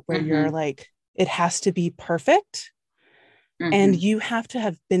opera where you're like, it has to be perfect. And you have to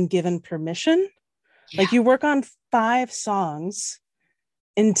have been given permission. Yeah. Like you work on 5 songs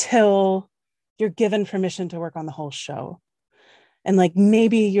until you're given permission to work on the whole show. And like,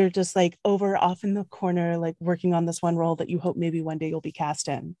 maybe you're just like over off in the corner, like working on this one role that you hope maybe one day you'll be cast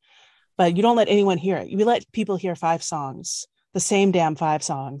in, but you don't let anyone hear it. You let people hear 5 songs, the same damn 5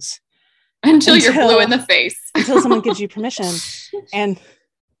 songs. Until you're blue in the face. Until someone gives you permission. And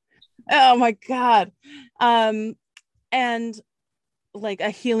oh my God. And like a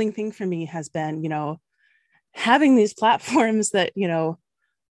healing thing for me has been, having these platforms that,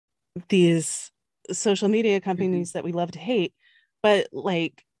 these social media companies that we love to hate. But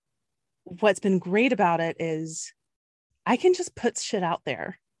like, what's been great about it is I can just put shit out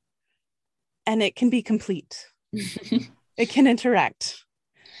there and it can be complete. It can interact.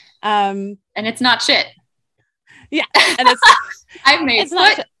 And it's not shit. Yeah. And it's,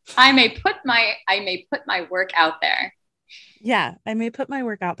 I may put my work out there. Yeah. I may put my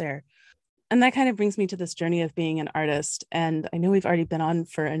work out there. And that kind of brings me to this journey of being an artist. And I know we've already been on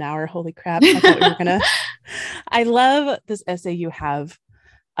for an hour. Holy crap. I thought we were gonna. I love this essay you have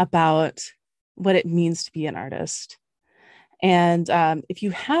about what it means to be an artist. And if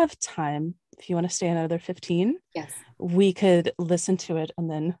you have time, if you want to stay another 15, yes, we could listen to it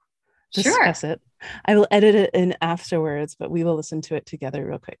and then discuss it. I will edit it in afterwards, but we will listen to it together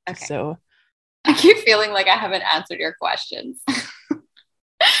real quick. Okay. So I keep feeling like I haven't answered your questions.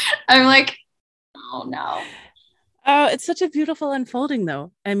 I'm like, oh no. Oh, it's such a beautiful unfolding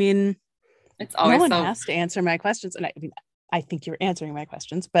though. I mean, it's always no one has to answer my questions. And I think you're answering my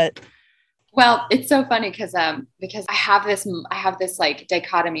questions, but well, it's so funny because I have this like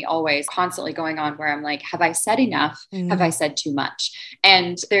dichotomy always constantly going on where I'm like, have I said enough? Have I said too much?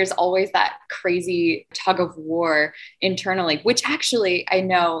 And there's always that crazy tug of war internally, which actually I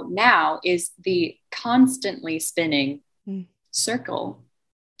know now is the constantly spinning circle,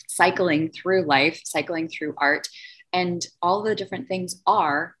 cycling through life, cycling through art, and all the different things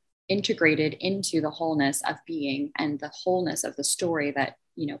are integrated into the wholeness of being and the wholeness of the story that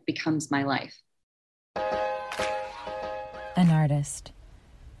becomes my life. An artist.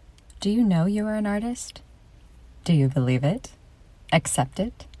 Do you know you are an artist? Do you believe it? Accept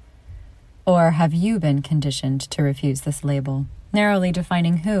it? Or have you been conditioned to refuse this label, narrowly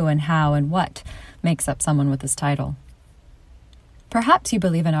defining who and how and what makes up someone with this title? Perhaps you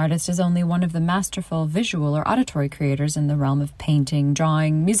believe an artist is only one of the masterful visual or auditory creators in the realm of painting,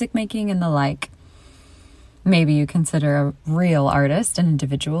 drawing, music making, and the like. Maybe you consider a real artist an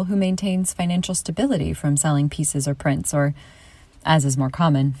individual who maintains financial stability from selling pieces or prints, or, as is more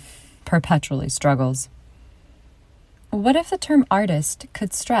common, perpetually struggles. What if the term artist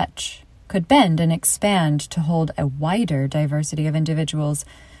could stretch, could bend and expand to hold a wider diversity of individuals,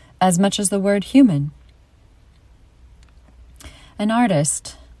 as much as the word human? An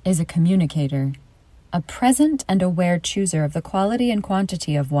artist is a communicator, a present and aware chooser of the quality and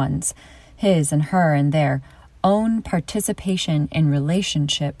quantity of one's, his and her and their own participation in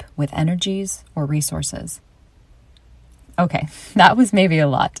relationship with energies or resources. Okay, that was maybe a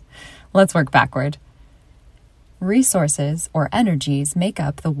lot. Let's work backward. Resources or energies make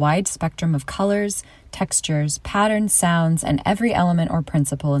up the wide spectrum of colors, textures, patterns, sounds, and every element or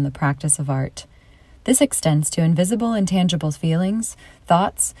principle in the practice of art. This extends to invisible, intangible feelings,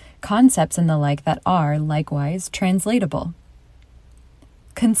 thoughts, concepts, and the like that are, likewise, translatable.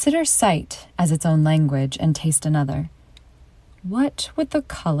 Consider sight as its own language and taste another. What would the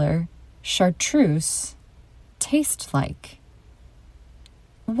color chartreuse taste like?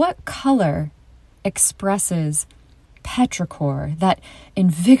 What color expresses petrichor, that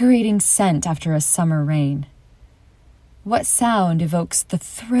invigorating scent after a summer rain? What sound evokes the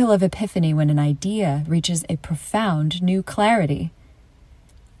thrill of epiphany when an idea reaches a profound new clarity?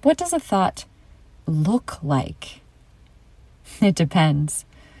 What does a thought look like? It depends.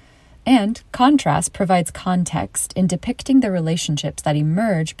 And contrast provides context in depicting the relationships that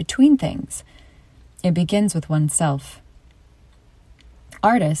emerge between things. It begins with oneself.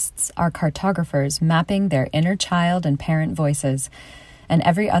 Artists are cartographers mapping their inner child and parent voices, and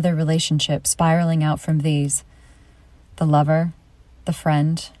every other relationship spiraling out from these: the lover, the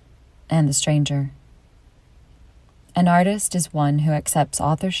friend, and the stranger. An artist is one who accepts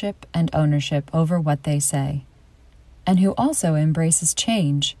authorship and ownership over what they say, and who also embraces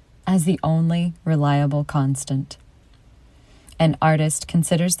change as the only reliable constant. An artist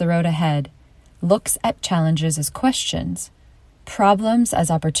considers the road ahead, looks at challenges as questions, problems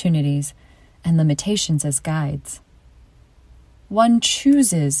as opportunities, and limitations as guides. One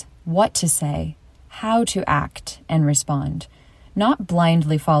chooses what to say, how to act and respond, not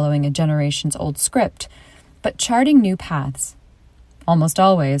blindly following a generation's old script, but charting new paths, almost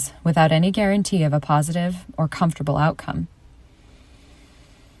always without any guarantee of a positive or comfortable outcome.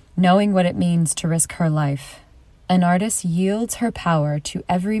 Knowing what it means to risk her life, an artist yields her power to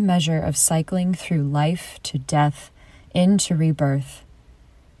every measure of cycling through life to death, into rebirth.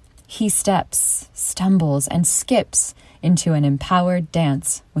 He steps, stumbles, and skips into an empowered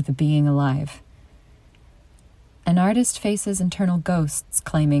dance with a being alive. An artist faces internal ghosts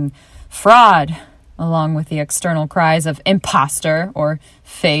claiming fraud, along with the external cries of imposter or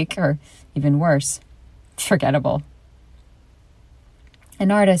fake, or even worse, forgettable.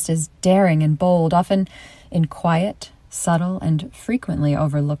 An artist is daring and bold, often in quiet, subtle, and frequently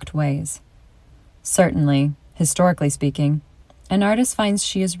overlooked ways. Certainly, historically speaking, an artist finds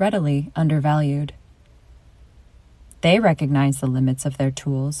she is readily undervalued. They recognize the limits of their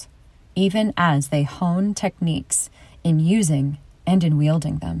tools, even as they hone techniques in using and in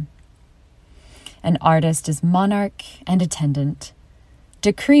wielding them. An artist is monarch and attendant,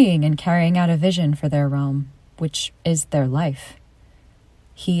 decreeing and carrying out a vision for their realm, which is their life.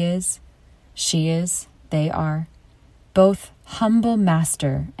 He is, she is, they are, both humble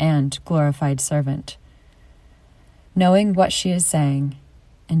master and glorified servant. Knowing what she is saying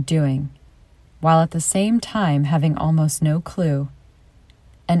and doing, while at the same time having almost no clue,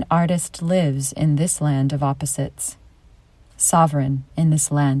 an artist lives in this land of opposites, sovereign in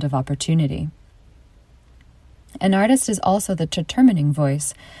this land of opportunity. An artist is also the determining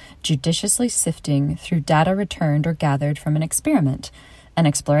voice, judiciously sifting through data returned or gathered from an experiment, an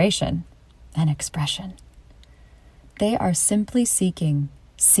exploration, an expression. They are simply seeking,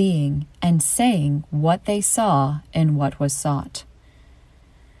 seeing, and saying what they saw in what was sought.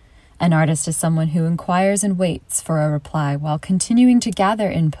 An artist is someone who inquires and waits for a reply while continuing to gather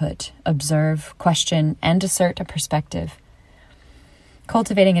input, observe, question, and assert a perspective.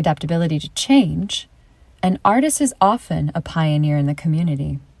 Cultivating adaptability to change, an artist is often a pioneer in the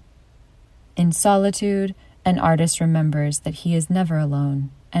community. In solitude, an artist remembers that he is never alone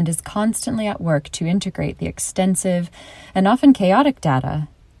and is constantly at work to integrate the extensive and often chaotic data,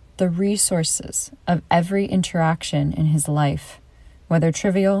 the resources of every interaction in his life, whether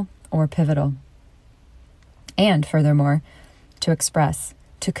trivial or pivotal. And furthermore, to express,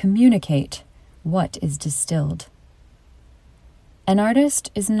 to communicate what is distilled. An artist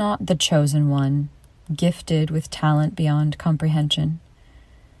is not the chosen one, gifted with talent beyond comprehension.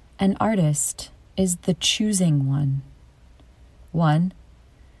 An artist is the choosing one. One,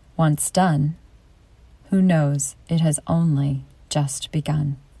 once done, who knows it has only just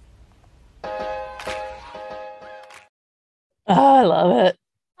begun. Oh, I love it.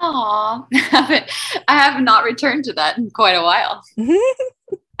 Aw, I have not returned to that in quite a while.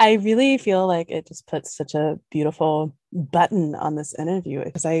 I really feel like it just puts such a beautiful button on this interview,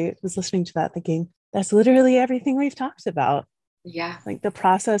 because I was listening to that thinking, that's literally everything we've talked about. Yeah. Like the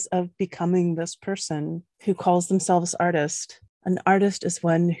process of becoming this person who calls themselves artist An artist is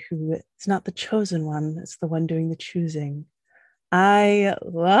one who is not the chosen one, it's the one doing the choosing. I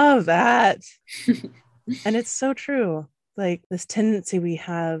love that. And it's so true. Like this tendency we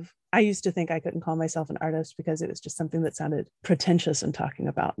have, I used to think I couldn't call myself an artist because it was just something that sounded pretentious in talking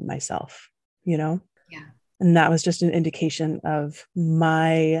about myself, you know? Yeah. And that was just an indication of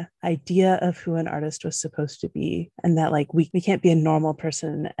my idea of who an artist was supposed to be. And that like we can't be a normal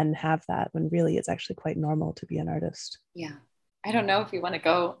person and have that when really it's actually quite normal to be an artist. Yeah. I don't know if you want to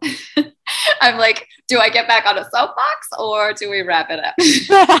go. I'm like, do I get back on a soapbox or do we wrap it up?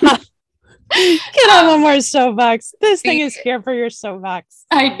 Get on one more soapbox. This thing is here for your soapbox.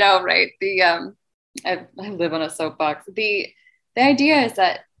 I know, right? I live on a soapbox. The idea is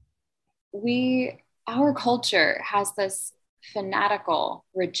that our culture has this fanatical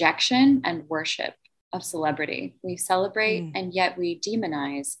rejection and worship of celebrity. We celebrate and yet we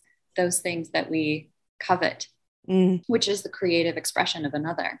demonize those things that we covet, which is the creative expression of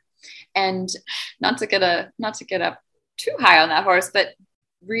another. And not to get up too high on that horse, but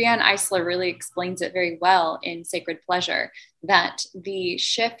Riane Eisler really explains it very well in Sacred Pleasure, that the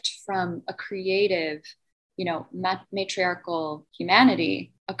shift from a creative, matriarchal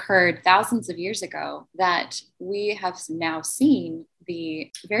humanity occurred thousands of years ago, that we have now seen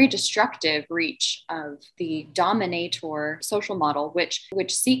the very destructive reach of the dominator social model, which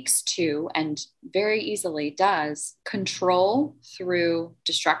seeks to, and very easily does, control through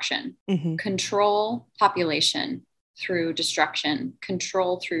destruction, control population through destruction,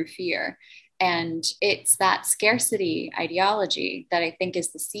 control through fear. And it's that scarcity ideology that I think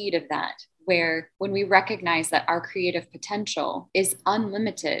is the seed of that, where when we recognize that our creative potential is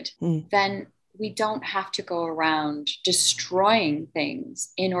unlimited, then we don't have to go around destroying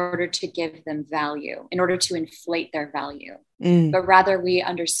things in order to give them value, in order to inflate their value. But rather we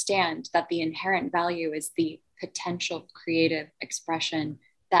understand that the inherent value is the potential creative expression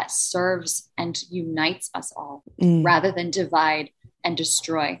that serves and unites us all, rather than divide and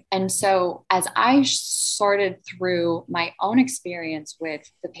destroy. And so as I sorted through my own experience with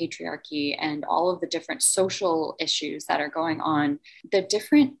the patriarchy and all of the different social issues that are going on, the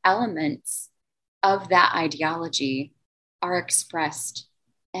different elements of that ideology are expressed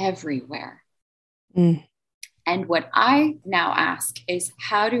everywhere. And what I now ask is,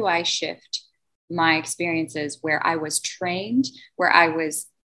 how do I shift my experiences where I was trained, where I was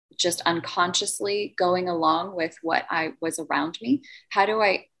just unconsciously going along with what I was around me? How do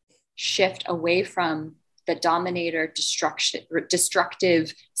I shift away from the dominator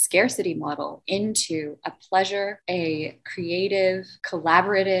destructive scarcity model into a pleasure, a creative,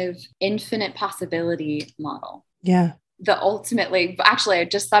 collaborative, infinite possibility model? Yeah. Actually, I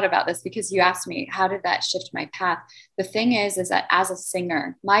just thought about this because you asked me, how did that shift my path? The thing is that as a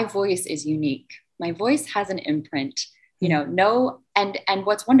singer, my voice is unique. My voice has an imprint. And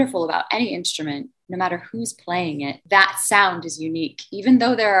what's wonderful about any instrument, no matter who's playing it, that sound is unique. Even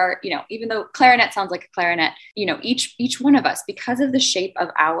though even though clarinet sounds like a clarinet, each one of us, because of the shape of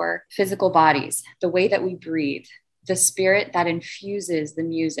our physical bodies, the way that we breathe, the spirit that infuses the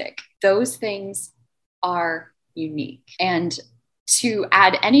music, those things are unique. And to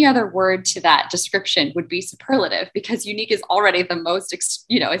add any other word to that description would be superlative, because unique is already the most, is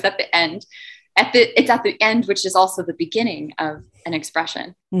at the end. It's at the end, which is also the beginning of an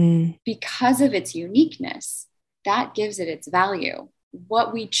expression. Because of its uniqueness, that gives it its value.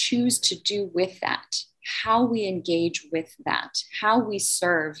 What we choose to do with that, how we engage with that, how we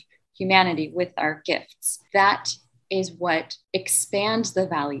serve humanity with our gifts, that is what expands the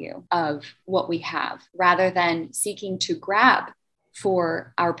value of what we have, rather than seeking to grab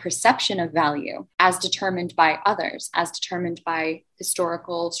for our perception of value as determined by others, as determined by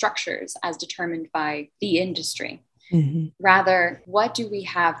historical structures, as determined by the industry. Rather, what do we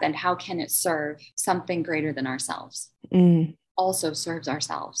have and how can it serve something greater than ourselves? Also serves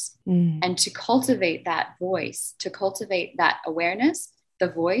ourselves. And to cultivate that voice, to cultivate that awareness, the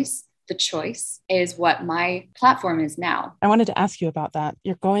voice, the choice is what my platform is now. I wanted to ask you about that.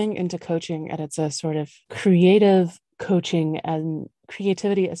 You're going into coaching and it's a sort of creative coaching, and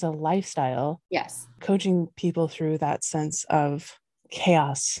creativity as a lifestyle. Yes. Coaching people through that sense of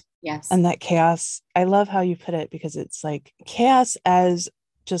chaos. Yes. And that chaos, I love how you put it, because it's like chaos as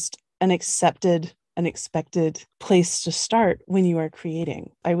just an expected place to start when you are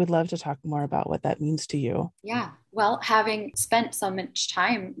creating. I would love to talk more about what that means to you. Yeah. Well, having spent so much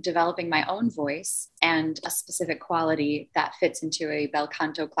time developing my own voice and a specific quality that fits into a bel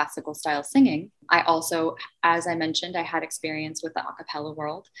canto classical style singing, I also, as I mentioned, I had experience with the a cappella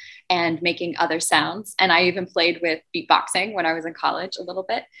world and making other sounds. And I even played with beatboxing when I was in college a little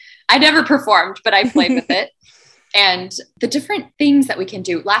bit. I never performed, but I played with it. And the different things that we can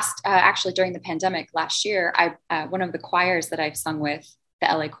do actually during the pandemic last year, one of the choirs that I've sung with, the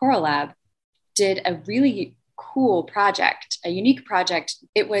LA Choral Lab, did a really cool project, a unique project.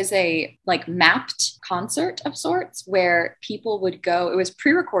 It was a mapped concert of sorts where people would go, it was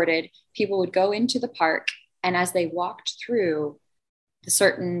pre-recorded, people would go into the park, and as they walked through the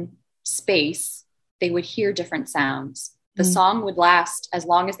certain space, they would hear different sounds. The song would last as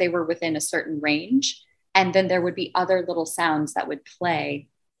long as they were within a certain range. And then there would be other little sounds that would play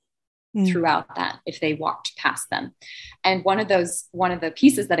throughout that if they walked past them. And one of the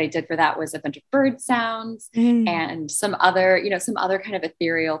pieces that I did for that was a bunch of bird sounds and some other kind of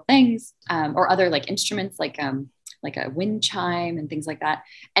ethereal things, or other like instruments, like a wind chime and things like that.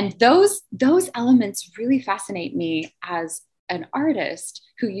 And those elements really fascinate me as an artist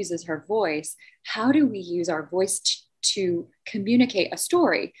who uses her voice. How do we use our voice to communicate a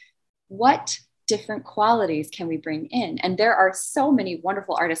story? What different qualities can we bring in? And there are so many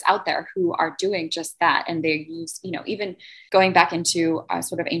wonderful artists out there who are doing just that. And they use, even going back into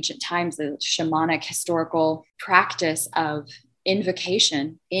sort of ancient times, the shamanic historical practice of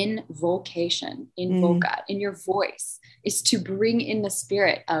invoca, in your voice, is to bring in the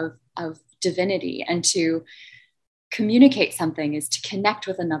spirit of divinity, and to communicate something is to connect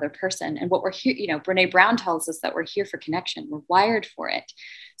with another person. And what we're here, Brene Brown tells us that we're here for connection. We're wired for it.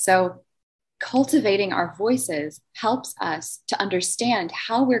 So cultivating our voices helps us to understand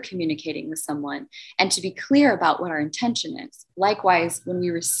how we're communicating with someone and to be clear about what our intention is. Likewise, when we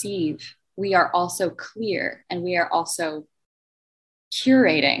receive, we are also clear, and we are also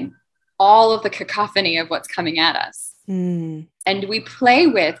curating all of the cacophony of what's coming at us. And we play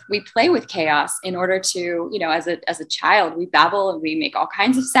with chaos in order to, as a child, we babble and we make all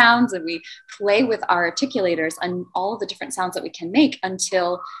kinds of sounds, and we play with our articulators and all of the different sounds that we can make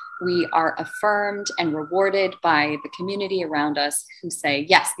until we are affirmed and rewarded by the community around us who say,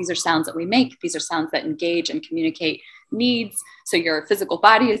 yes, these are sounds that we make. These are sounds that engage and communicate needs. So your physical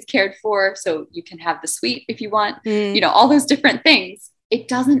body is cared for, so you can have the sweet if you want, all those different things. It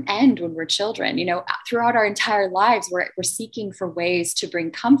doesn't end when we're children. Throughout our entire lives, we're seeking for ways to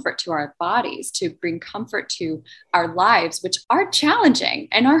bring comfort to our bodies, to bring comfort to our lives, which are challenging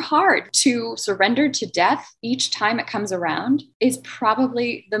and are hard. To surrender to death each time it comes around is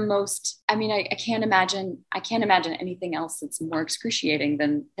probably the most, I can't imagine anything else that's more excruciating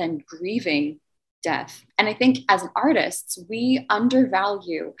than grieving death. And I think as artists, we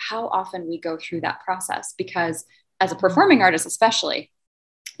undervalue how often we go through that process, because as a performing artist, especially,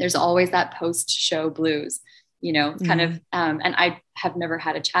 there's always that post-show blues, kind of, and I have never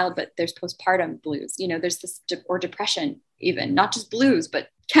had a child, but there's postpartum blues, there's this, or depression, even not just blues, but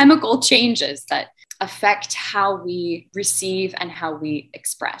chemical changes that affect how we receive and how we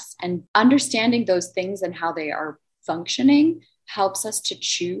express. And understanding those things and how they are functioning helps us to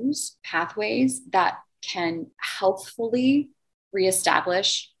choose pathways that can healthfully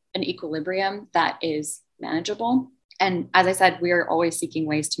reestablish an equilibrium that is manageable. And as I said, we are always seeking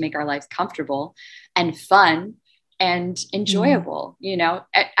ways to make our lives comfortable and fun and enjoyable.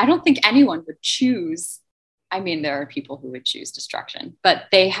 I don't think anyone would choose. There are people who would choose destruction, but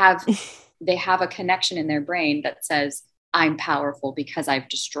they have a connection in their brain that says, I'm powerful because I've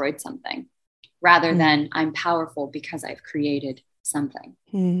destroyed something, rather than I'm powerful because I've created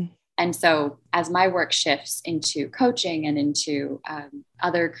something. And so as my work shifts into coaching and into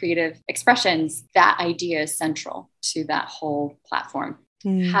other creative expressions, that idea is central to that whole platform.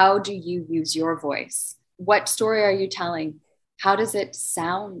 How do you use your voice? What story are you telling? How does it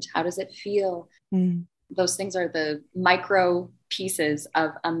sound? How does it feel? Those things are the micro pieces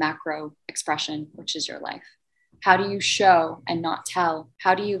of a macro expression, which is your life. How do you show and not tell?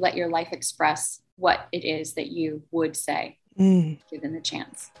 How do you let your life express what it is that you would say, given the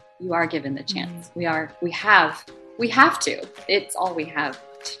chance? You are given the chance. We have to. It's all we have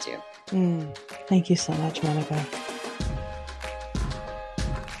to do. Thank you so much, Monica.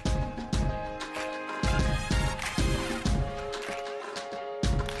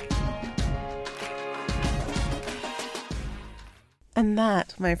 And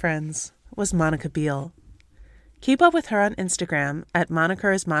that, my friends, was Monica Beal. Keep up with her on Instagram at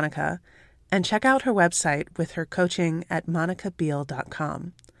MonicaIsMonica, and check out her website with her coaching at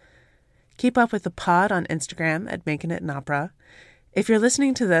monicabeal.com. Keep up with the pod on Instagram at Making It an Opera. If you're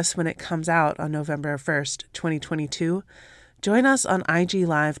listening to this when it comes out on November 1st, 2022, join us on IG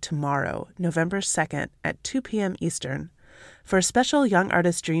Live tomorrow, November 2nd at 2 p.m. Eastern, for a special Young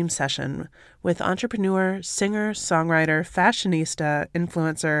Artist Dream session with entrepreneur, singer, songwriter, fashionista,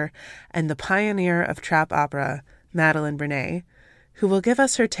 influencer, and the pioneer of trap opera, Madeline Brené, who will give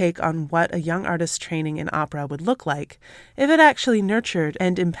us her take on what a young artist's training in opera would look like if it actually nurtured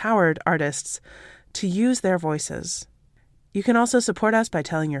and empowered artists to use their voices. You can also support us by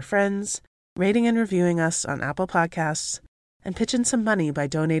telling your friends, rating and reviewing us on Apple Podcasts, and pitch in some money by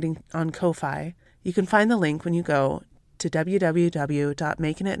donating on Ko-Fi. You can find the link when you go to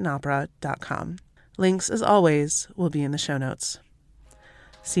www.makingitinopera.com. Links, as always, will be in the show notes.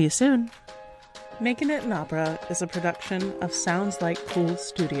 See you soon. Making It in Opera is a production of Sounds Like Cool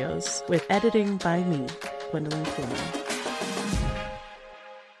Studios with editing by me, Gwendolyn Kuhlman.